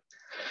 Okay.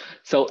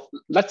 So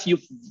let's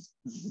use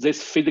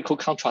this physical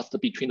contrast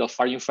between the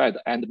far infrared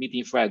and mid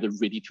infrared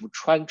radiative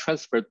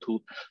transfer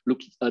to look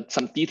at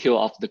some detail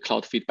of the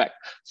cloud feedback.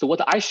 So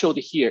what I showed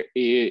here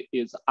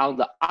is on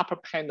the upper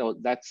panel,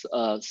 that's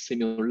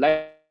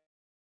simulating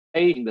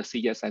the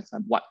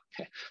CESM1.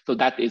 Okay, so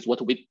that is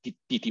what we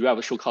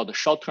derive so-called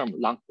short-term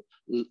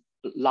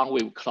long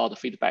wave cloud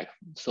feedback.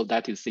 So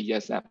that is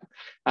CESM.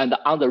 And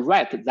on the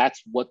right,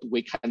 that's what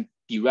we can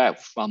derive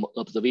from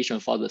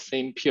observation for the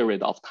same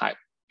period of time.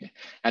 Okay.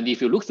 And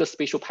if you look at the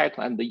spatial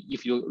pattern and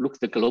if you look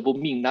at the global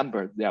mean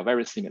number, they are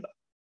very similar.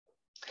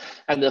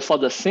 And for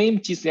the same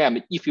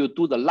GCM, if you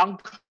do the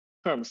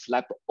long-term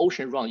SLAP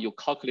ocean run, you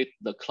calculate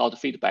the cloud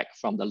feedback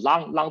from the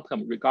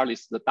long-term,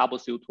 regardless the double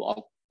CO2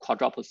 or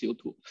quadruple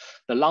CO2.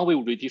 The long wave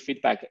radiative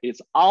feedback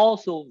is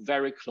also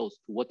very close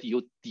to what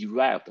you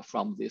derived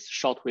from this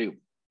shortwave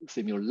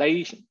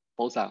simulation.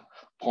 Both are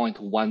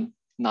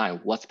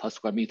 0.19 watts per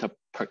square meter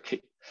per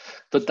K.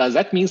 So does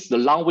that mean the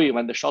long wave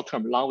and the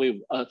short-term long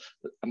wave,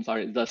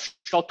 the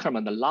short-term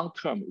and the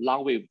long-term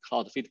long wave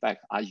cloud feedback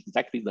are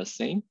exactly the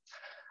same?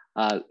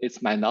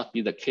 It might not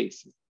be the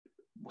case.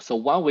 So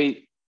when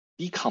we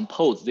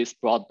decompose this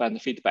broadband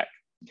feedback,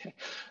 okay,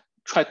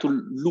 try to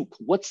look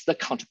what's the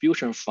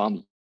contribution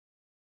from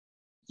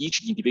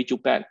each individual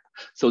band.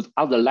 So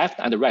on the left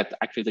and the right,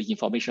 actually the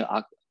information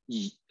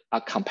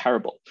are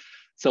comparable.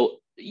 So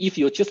if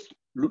you just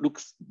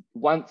look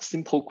one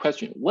simple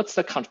question, what's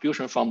the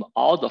contribution from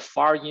all the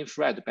far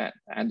infrared band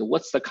and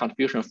what's the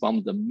contribution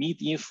from the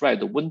mid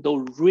infrared window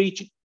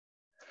region?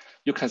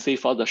 You can see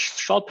for the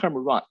short-term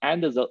run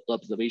and the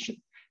observation,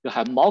 you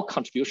have more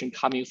contribution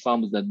coming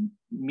from the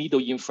middle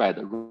infrared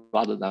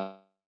rather than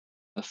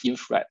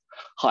infrared.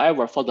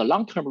 However, for the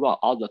long-term run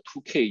or the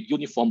 2K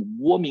uniform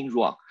warming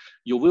run,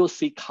 you will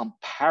see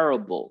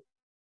comparable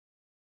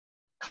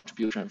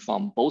contribution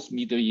from both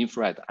middle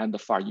infrared and the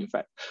far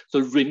infrared. So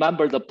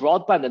remember the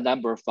broadband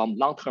number from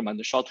long-term and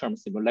the short-term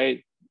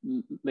simulation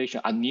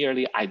are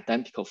nearly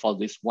identical for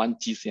this one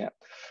GCM,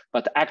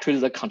 but actually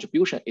the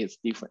contribution is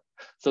different.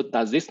 So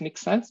does this make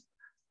sense?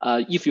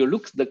 If you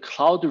look at the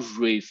cloud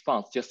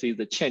response, just see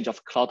the change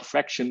of cloud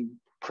fraction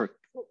per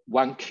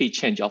 1K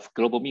change of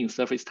global mean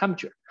surface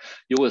temperature.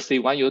 You will see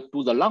when you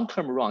do the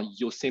long-term run,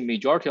 you'll see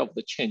majority of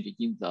the change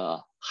in the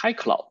high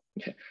cloud.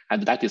 Okay,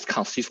 and that is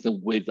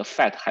consistent with the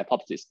FAT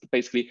hypothesis.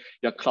 Basically,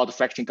 your cloud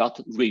fraction got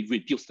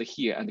reduced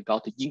here and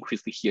got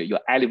increased here. You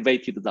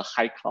elevated the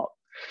high cloud.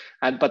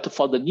 But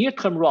for the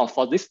near-term run,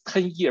 for this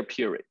 10-year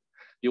period,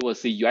 you will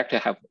see you actually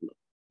have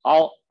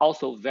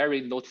also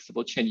very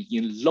noticeable change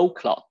in low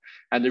cloud.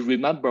 And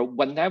remember,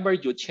 whenever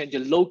you change a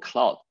low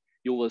cloud,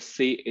 you will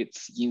see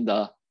it's in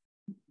the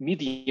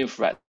mid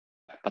infrared,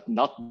 but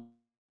not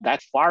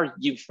that far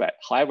infrared.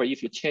 However,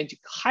 if you change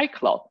high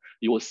cloud,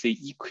 you will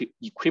see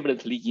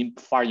equivalently in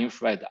far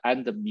infrared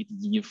and the mid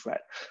infrared.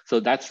 So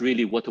that's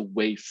really what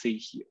we see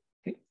here.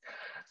 Okay?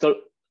 So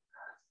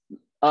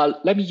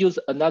let me use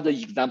another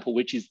example,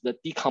 which is the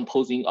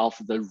decomposing of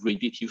the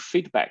radiative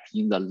feedback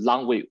in the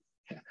long wave.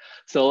 Okay?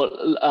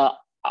 So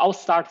I'll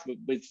start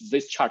with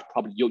this chart.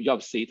 Probably you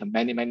have seen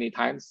it many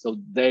times. So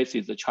this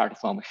is a chart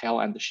from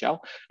Hell and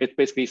Shell. It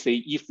basically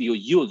says if you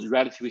use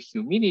relative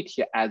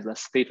humidity as a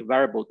state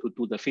variable to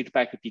do the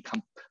feedback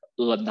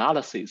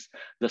analysis,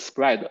 the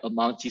spread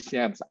among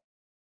GCMs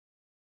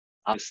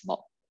are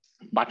small,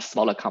 much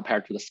smaller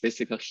compared to the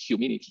specific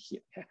humidity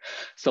here. Okay?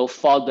 So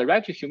for the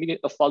relative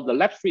humidity, for the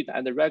left feed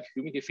and the relative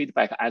humidity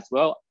feedback, as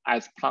well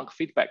as Planck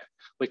feedback,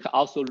 we can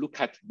also look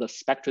at the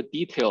spectral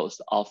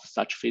details of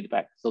such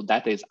feedback. So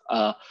that is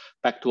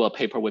back to a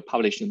paper we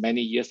published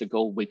many years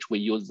ago, which we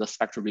use the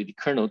spectral rate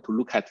kernel to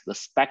look at the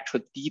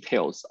spectral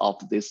details of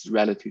this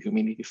relative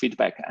humidity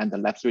feedback and the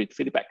left rate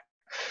feedback.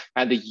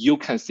 And you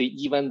can see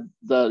even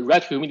the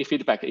relative humidity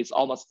feedback is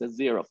almost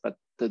 0, but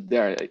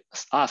there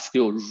are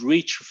still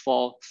rich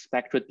for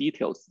spectral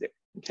details there.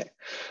 Okay,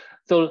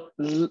 so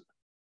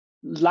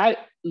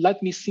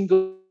let me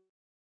single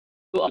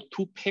out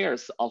 2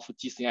 pairs of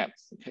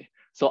GCMs. Okay,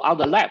 so on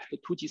the left, the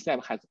 2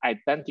 GCM has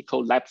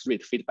identical lapse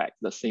rate feedback,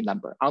 the same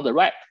number. On the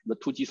right, the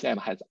 2 GCM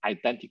has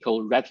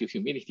identical relative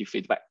humidity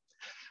feedback.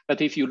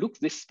 But if you look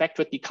at this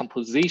spectral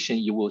decomposition,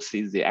 you will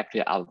see they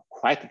actually are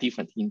quite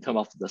different in terms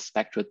of the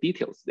spectral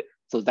details there.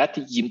 So that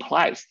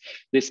implies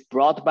this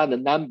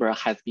broadband number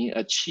has been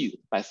achieved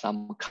by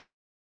some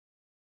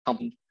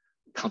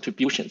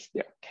contributions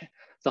there. Okay.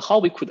 So how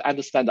we could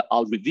understand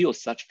or reveal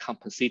such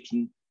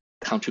compensating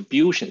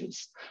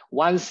contributions?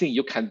 One thing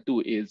you can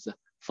do is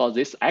for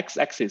this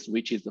x-axis,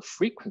 which is the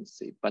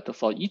frequency, but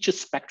for each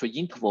spectral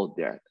interval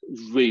there,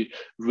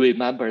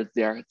 remember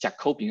their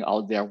Jacobian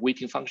or their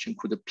weighting function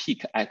could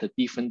peak at a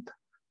different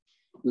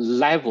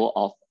level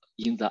of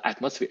in the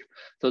atmosphere.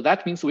 So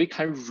that means we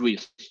can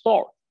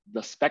restore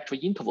the spectral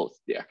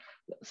intervals there,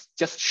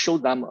 just show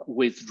them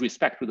with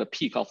respect to the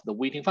peak of the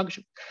weighting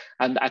function.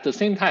 And at the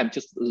same time,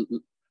 just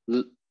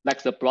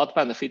like the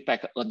broadband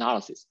feedback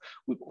analysis,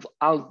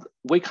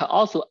 we can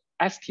also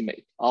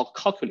estimate or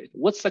calculate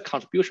what's the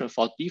contribution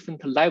for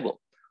different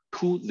level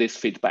to this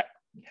feedback.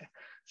 Okay.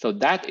 So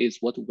that is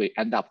what we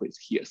end up with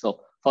here.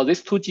 So for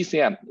this 2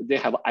 GCM, they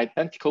have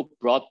identical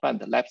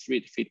broadband lapse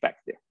rate feedback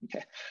there.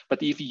 Okay,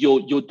 but if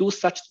you do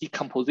such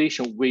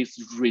decomposition with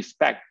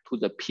respect to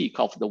the peak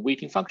of the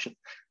weighting function,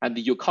 and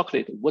you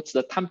calculate what's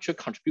the temperature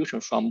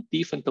contribution from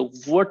different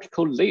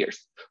vertical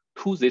layers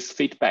to this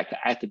feedback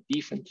at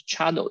different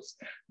channels,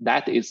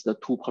 that is the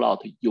 2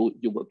 plot you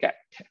will get.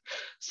 Okay.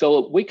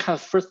 So we can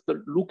first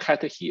look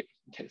at here.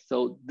 Okay,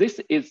 so this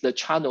is the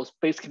channels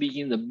basically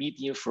in the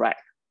mid-infrared.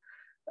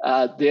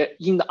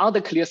 In the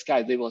other clear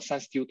sky, they were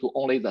sensitive to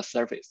only the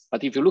surface.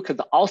 But if you look at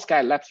the all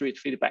sky lapse rate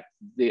feedback,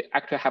 they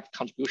actually have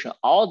contribution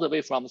all the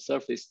way from the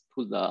surface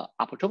to the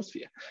upper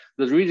troposphere.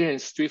 The reason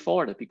is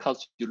straightforward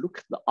because you look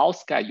at the all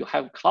sky, you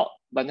have cloud.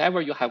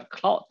 Whenever you have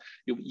cloud,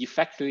 you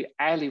effectively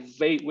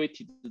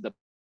elevated the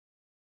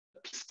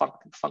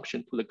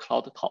function to the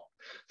cloud top.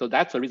 So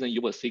that's the reason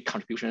you will see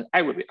contribution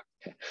everywhere.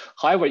 Okay.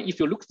 However, if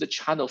you look at the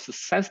channels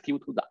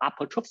sensitive to the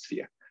upper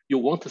troposphere, you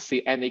won't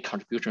see any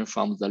contribution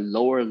from the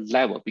lower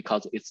level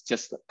because it's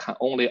just can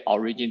only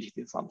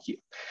originated from here.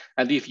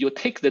 And if you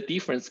take the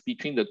difference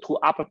between the 2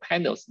 upper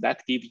panels,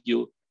 that gives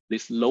you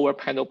this lower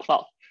panel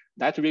plot.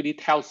 That really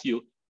tells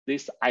you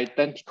this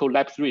identical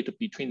lapse rate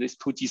between these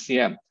 2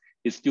 GCM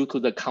is due to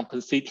the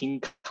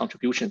compensating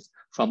contributions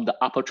from the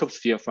upper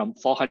troposphere from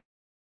 400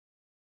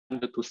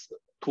 to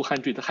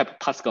 200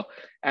 hectopascal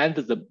and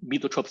the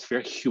middle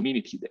troposphere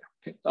humidity there.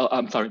 Okay.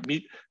 I'm sorry,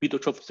 middle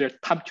troposphere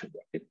temperature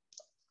there. Okay.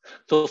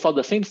 So for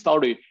the same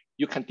story,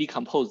 you can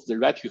decompose the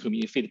relative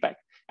humidity feedback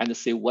and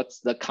see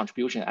what's the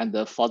contribution.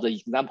 And for the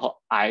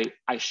example I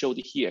showed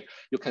here,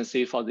 you can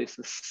see for this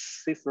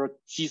sister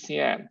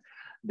GCM,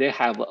 they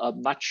have a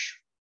much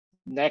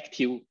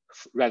negative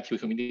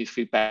relative humidity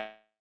feedback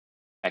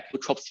to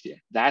troposphere.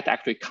 That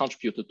actually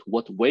contributed to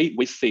what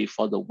we see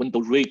for the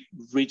window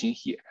region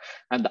here.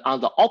 And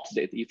on the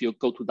opposite, if you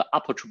go to the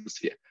upper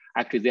troposphere,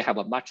 actually they have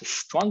a much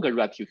stronger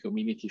relative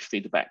humidity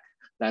feedback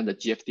than the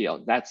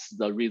GFDL. That's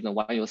the reason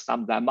why you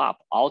sum them up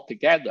all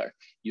together,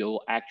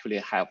 you actually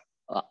have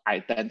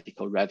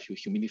identical relative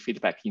humidity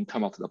feedback in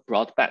terms of the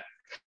broadband.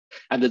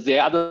 And the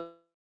other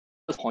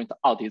point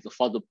out is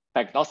for the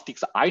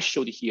diagnostics I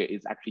showed here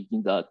is actually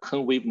in the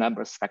 10 wave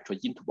number spectral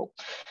interval.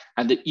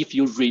 And if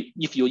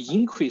you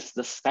increase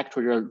the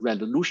spectral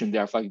resolution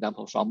there, for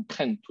example, from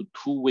 10 to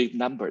 2 wave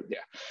number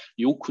there,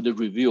 you could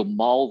reveal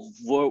more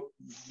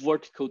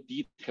vertical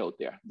detail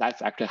there.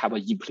 That's actually have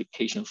an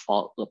implication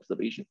for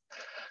observation.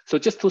 So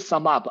just to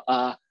sum up,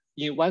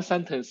 in one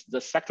sentence,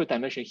 the spectral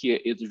dimension here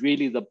is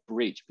really the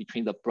bridge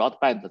between the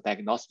broadband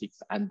diagnostics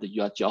and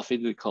your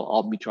geophysical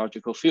or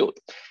meteorological field.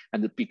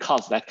 And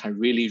because that can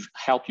really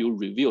help you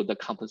reveal the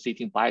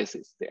compensating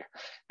biases there.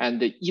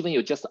 And even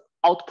you just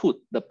output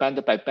the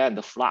band by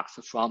band flux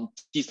from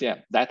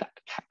GCM, that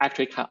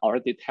actually can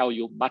already tell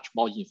you much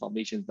more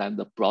information than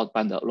the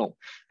broadband alone.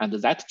 And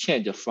that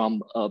change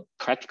from a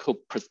practical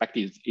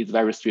perspective is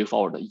very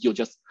straightforward. You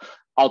just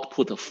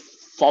output a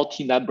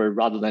faulty number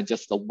rather than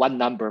just the one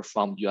number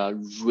from your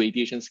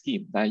radiation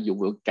scheme, then you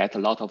will get a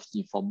lot of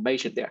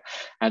information there.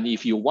 And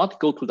if you want to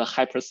go to the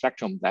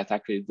hyperspectrum, that's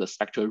actually the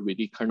spectral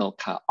relay kernel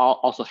can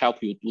also help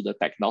you do the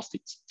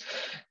diagnostics.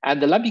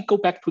 And let me go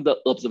back to the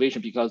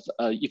observation, because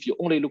if you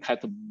only look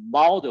at the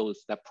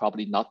models, that's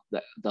probably not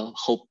the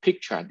whole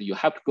picture. And you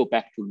have to go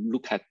back to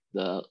look at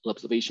the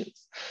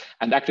observations.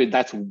 And actually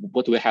that's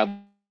what we have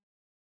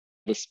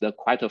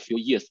quite a few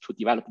years to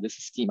develop this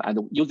scheme. And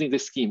using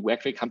this scheme, we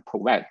actually can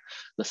provide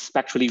the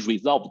spectrally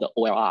resolved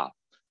OLR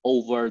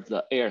over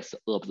the Earth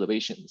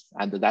observations.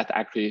 And that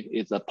actually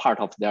is a part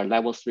of their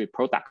level 3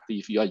 product.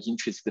 If you are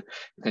interested,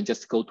 you can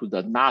just go to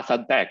the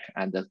NASA deck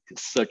and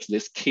search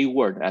this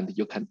keyword, and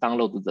you can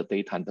download the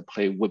data and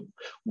play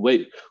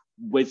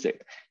with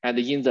it. And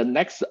in the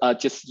next,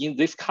 just in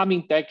this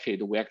coming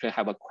decade, we actually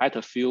have quite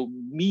a few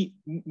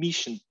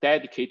missions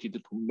dedicated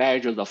to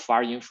measure the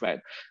far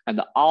infrared.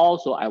 And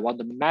also I want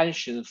to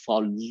mention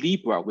for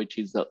Libra, which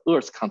is the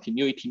Earth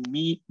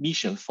continuity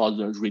mission for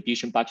the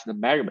radiation budget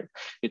measurement.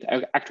 It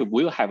actually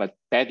will have a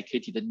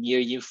dedicated near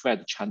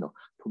infrared channel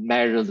to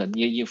measure the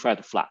near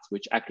infrared flux,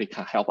 which actually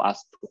can help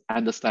us to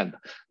understand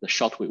the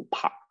shortwave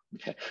part.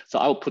 Okay, so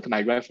I will put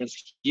my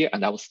reference here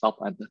and I will stop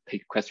and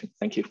take questions.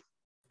 Thank you.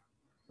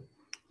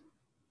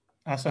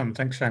 Awesome,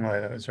 thanks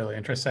Xianglei, that was really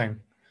interesting.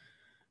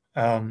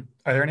 Are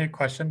there any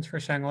questions for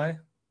Xianglei?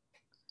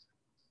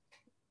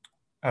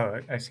 Oh,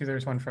 I see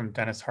there's one from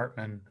Dennis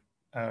Hartman.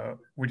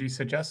 Would you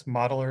suggest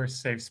modelers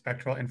save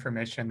spectral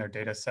information in their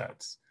data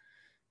sets?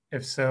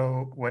 If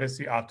so, what is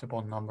the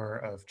optimal number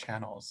of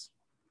channels?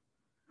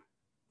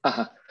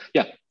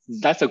 Yeah,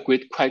 that's a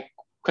great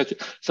question.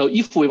 So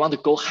if we want to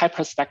go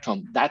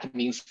hyperspectrum, that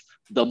means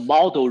the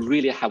model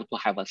really have to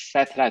have a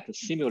satellite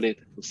simulate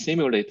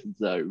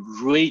the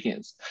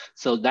radiance.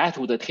 So that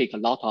would take a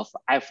lot of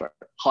effort.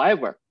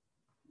 However,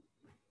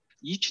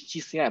 each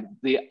GCM,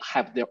 they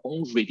have their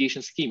own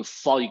radiation scheme.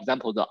 For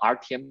example, the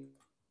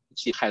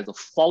RTMG has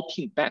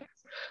 14 bands.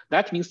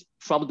 That means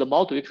from the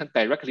model, you can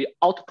directly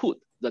output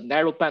the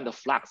narrow band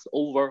flux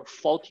over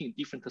 14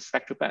 different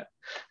spectral bands.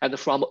 And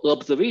from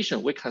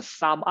observation, we can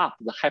sum up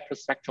the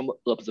hyperspectrum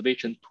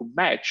observation to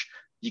match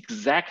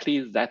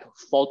exactly that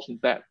 14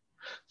 band.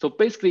 So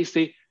basically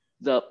say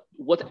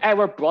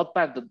whatever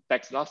broadband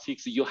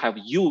diagnostics you have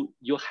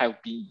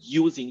been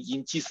using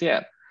in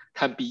GCM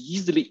can be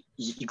easily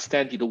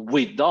extended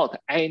without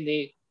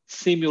any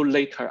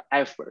simulator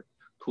effort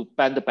to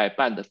band by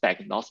band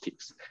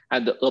diagnostics.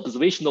 And the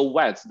observational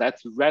wise,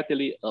 that's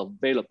readily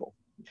available.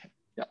 Okay.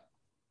 Yeah.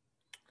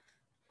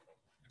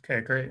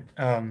 Okay, great.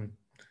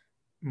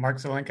 Mark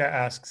Zelenka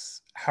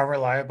asks, how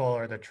reliable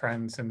are the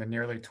trends in the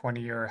nearly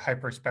 20-year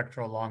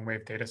hyperspectral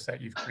long-wave data set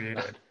you've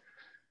created?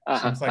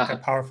 Seems like a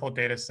powerful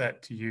data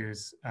set to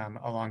use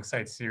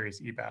alongside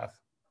series EBAF.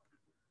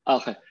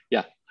 Okay,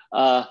 yeah.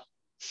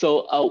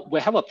 So we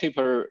have a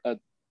paper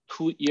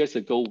 2 years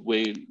ago.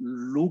 We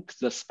looked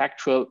the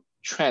spectral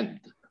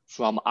trend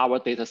from our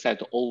data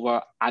set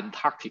over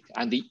Antarctic.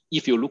 And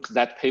if you look at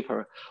that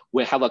paper,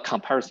 we have a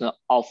comparison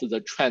of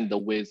the trend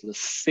with the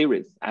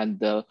series.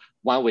 And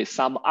when we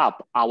sum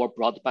up our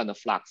broadband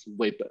flux,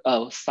 we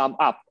sum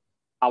up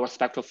our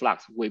spectral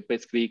flux, we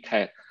basically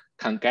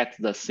can get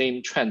the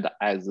same trend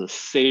as the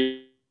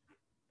series.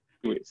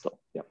 So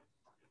yeah.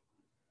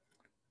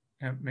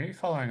 Yeah, maybe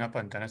following up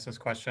on Dennis's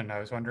question, I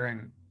was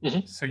wondering,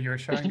 so you were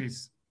showing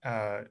these,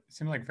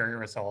 seem like very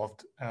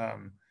resolved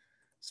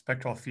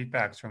spectral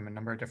feedbacks from a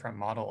number of different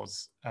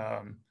models.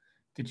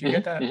 Did you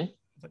get that?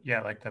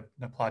 Yeah, like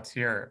the plots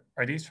here.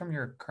 Are these from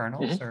your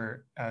kernels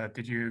or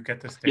did you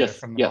get this data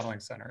from the modeling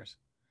centers?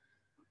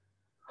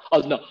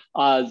 Oh, no,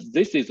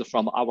 this is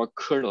from our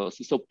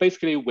kernels. So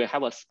basically we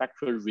have a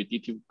spectral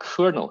radiative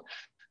kernel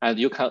and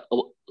you can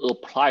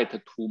apply it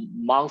to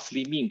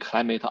monthly mean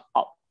climate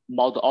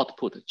model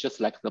output,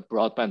 just like the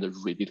broadband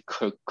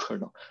radiative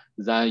kernel.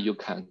 Then you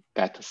can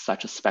get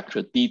such a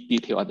spectral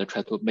detail and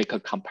try to make a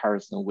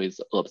comparison with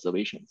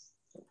observations.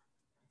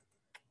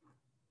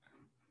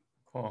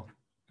 Cool.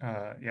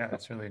 Yeah,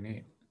 that's really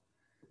neat.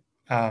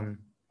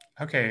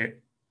 Okay,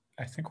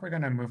 I think we're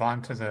going to move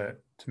on to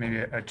maybe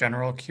a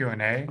general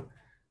Q&A.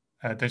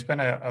 There's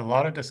been a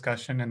lot of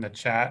discussion in the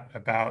chat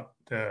about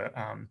the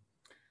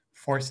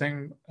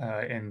forcing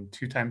in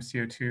 2 times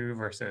CO2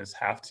 versus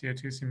half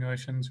CO2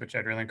 simulations, which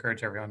I'd really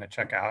encourage everyone to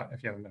check out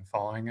if you haven't been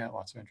following it.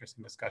 Lots of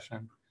interesting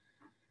discussion.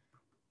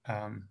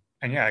 And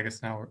yeah, I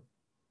guess now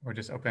we're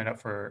just opening it up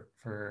for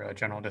a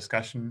general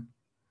discussion.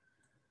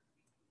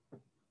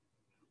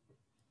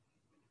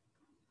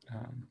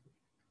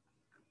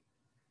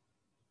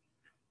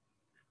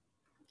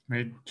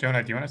 Maybe,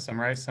 Jonah, do you want to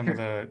summarize some of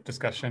the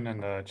discussion in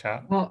the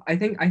chat? Well, I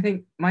think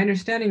my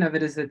understanding of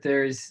it is that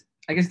there's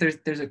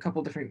a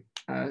couple different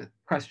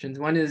questions.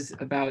 One is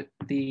about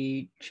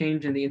the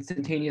change in the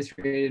instantaneous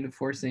radiative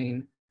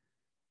forcing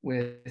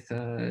with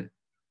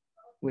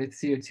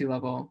CO2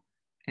 level,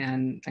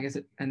 and I guess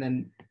and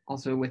then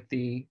also with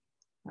the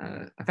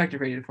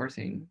effective radiative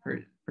forcing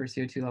for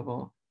CO2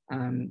 level.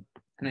 And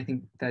I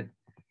think that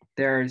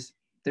there's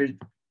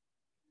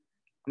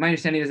my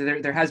understanding is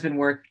that there has been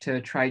work to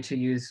try to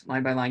use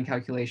line-by-line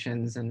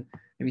calculations and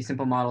maybe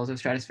simple models of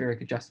stratospheric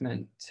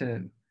adjustment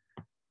to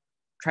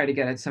try to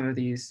get at some of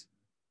these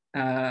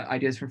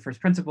ideas from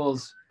first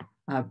principles.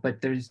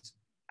 But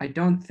I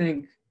don't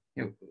think,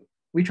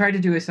 we tried to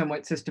do a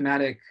somewhat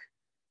systematic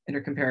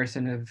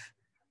intercomparison of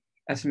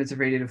estimates of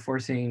radiative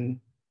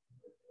forcing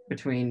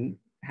between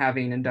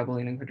halving and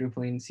doubling and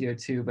quadrupling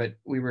CO2, but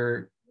we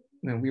were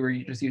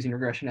just using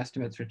regression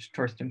estimates, which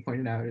Torsten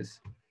pointed out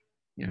is,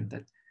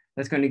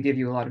 that's going to give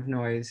you a lot of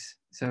noise.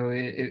 So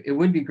it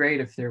would be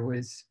great if there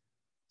was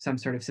some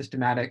sort of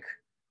systematic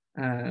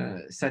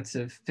sets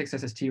of fixed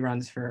SST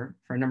runs for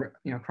a number,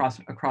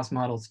 across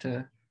models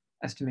to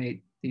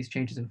estimate these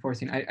changes in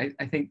forcing.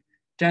 I think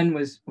Jen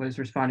was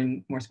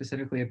responding more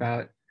specifically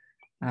about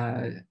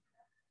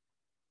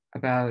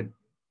about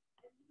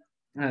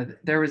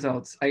their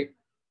results.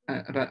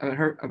 About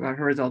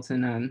her results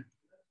in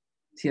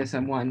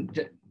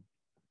CSM1.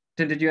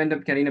 Did you end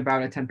up getting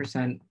about a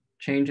 10%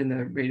 change in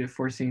the rate of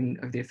forcing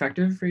of the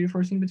effective rate of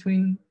forcing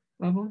between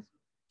levels?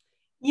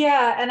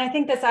 Yeah, and I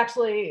think this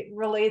actually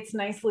relates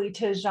nicely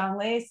to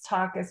Xianglei's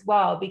talk as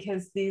well,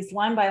 because these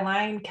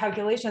line-by-line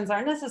calculations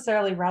aren't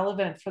necessarily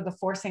relevant for the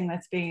forcing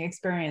that's being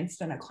experienced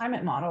in a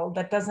climate model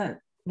that doesn't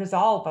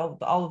resolve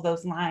all of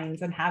those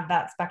lines and have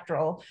that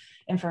spectral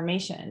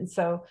information.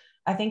 So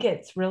I think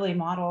it's really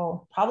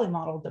probably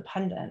model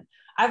dependent.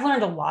 I've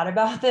learned a lot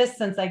about this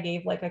since I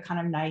gave like a kind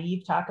of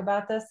naive talk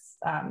about this,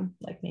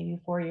 like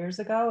maybe 4 years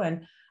ago,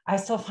 and I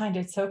still find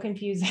it so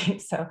confusing.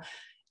 So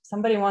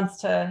somebody wants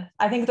to,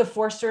 I think the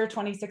Forster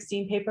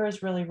 2016 paper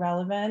is really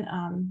relevant.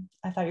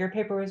 I thought your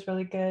paper was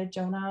really good,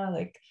 Jonah,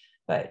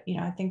 but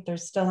I think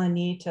there's still a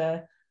need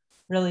to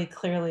really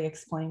clearly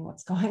explain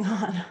what's going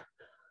on.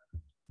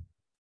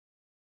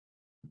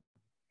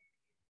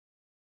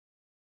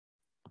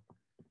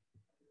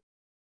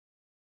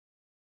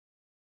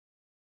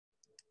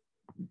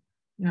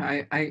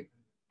 Yeah, I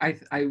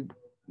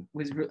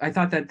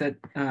thought that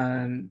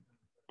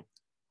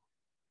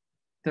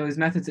those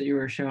methods that you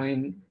were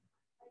showing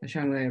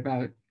Xianglei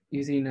about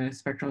using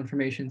spectral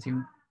information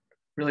seemed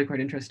really quite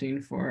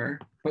interesting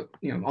but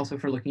also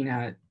for looking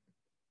at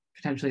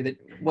potentially that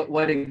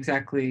what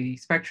exactly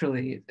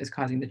spectrally is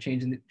causing the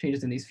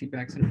changes in these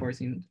feedbacks and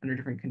forcing under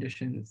different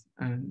conditions.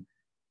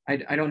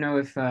 I don't know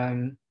if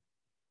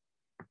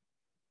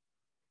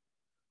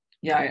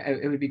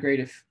it would be great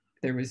if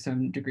there was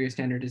some degree of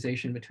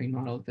standardization between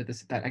models, but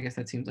I guess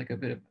that seems like a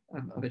bit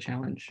of a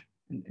challenge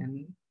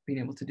in being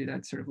able to do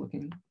that sort of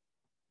looking.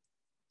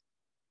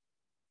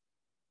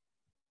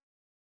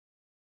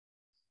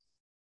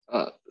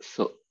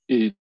 So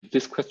is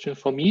this question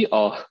for me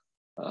or?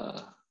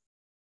 I'm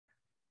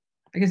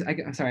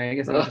sorry, I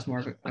guess that was just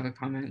more of a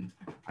comment.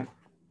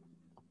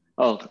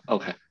 Oh,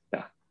 okay,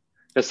 yeah.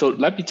 So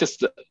let me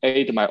just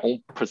add my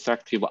own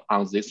perspective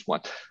on this one.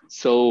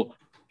 So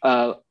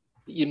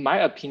in my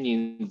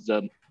opinion,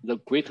 the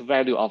great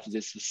value of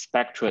this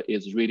spectra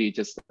is really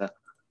just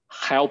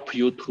help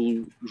you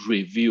to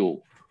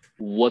review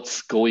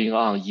what's going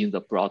on in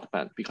the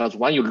broadband. Because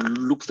when you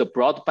look at the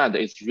broadband,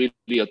 it's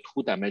really a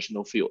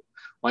two-dimensional field.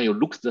 When you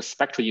look at the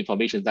spectral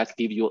information, that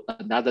gives you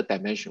another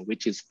dimension,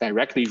 which is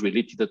directly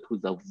related to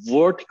the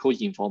vertical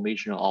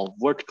information or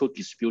vertical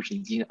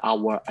distribution in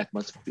our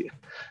atmosphere.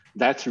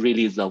 That's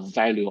really the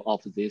value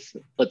of this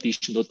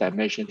additional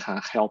dimension can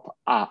help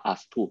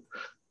us to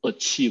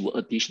achieve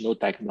additional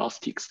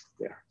diagnostics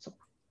there. So.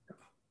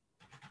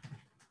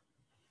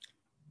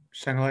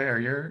 Xianglei, are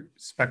your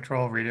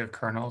spectral radiative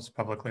kernels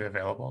publicly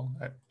available?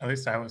 At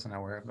least I wasn't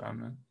aware of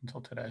them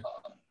until today.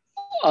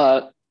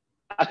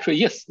 Actually,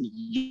 yes,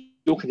 you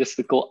can just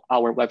go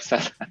our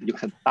website and you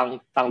can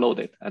download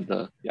it, and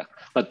yeah.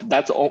 But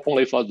that's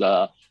only for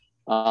the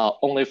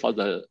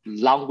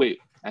long wave,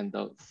 and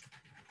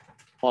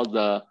for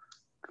the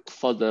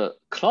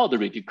cloud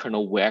radiative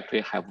kernel, we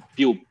actually have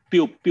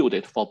built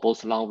it for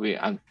both long wave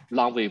and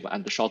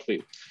the short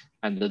wave.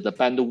 And the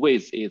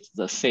bandwidth is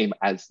the same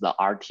as the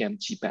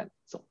RTMG band.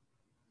 So.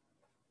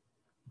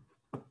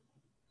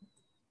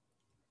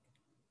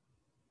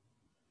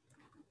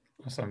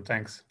 Awesome,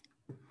 thanks.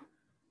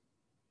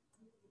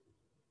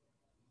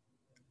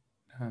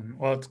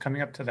 Well, it's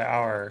coming up to the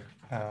hour.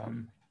 Yeah,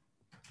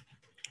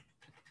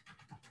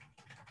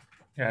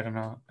 I don't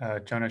know.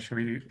 Jonah, should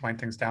we wind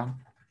things down?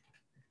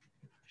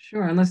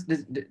 Sure, unless,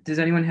 does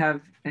anyone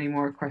have any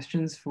more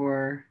questions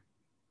for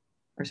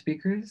our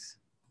speakers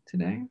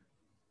today?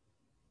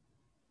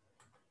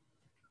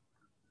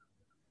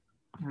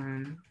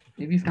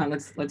 Maybe if not,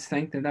 let's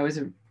thank them. That was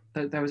a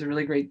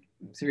really great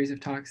series of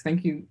talks.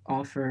 Thank you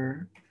all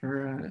for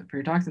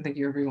your talks, and thank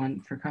you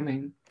everyone for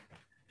coming.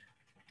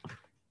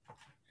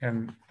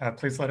 And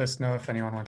please let us know if anyone wants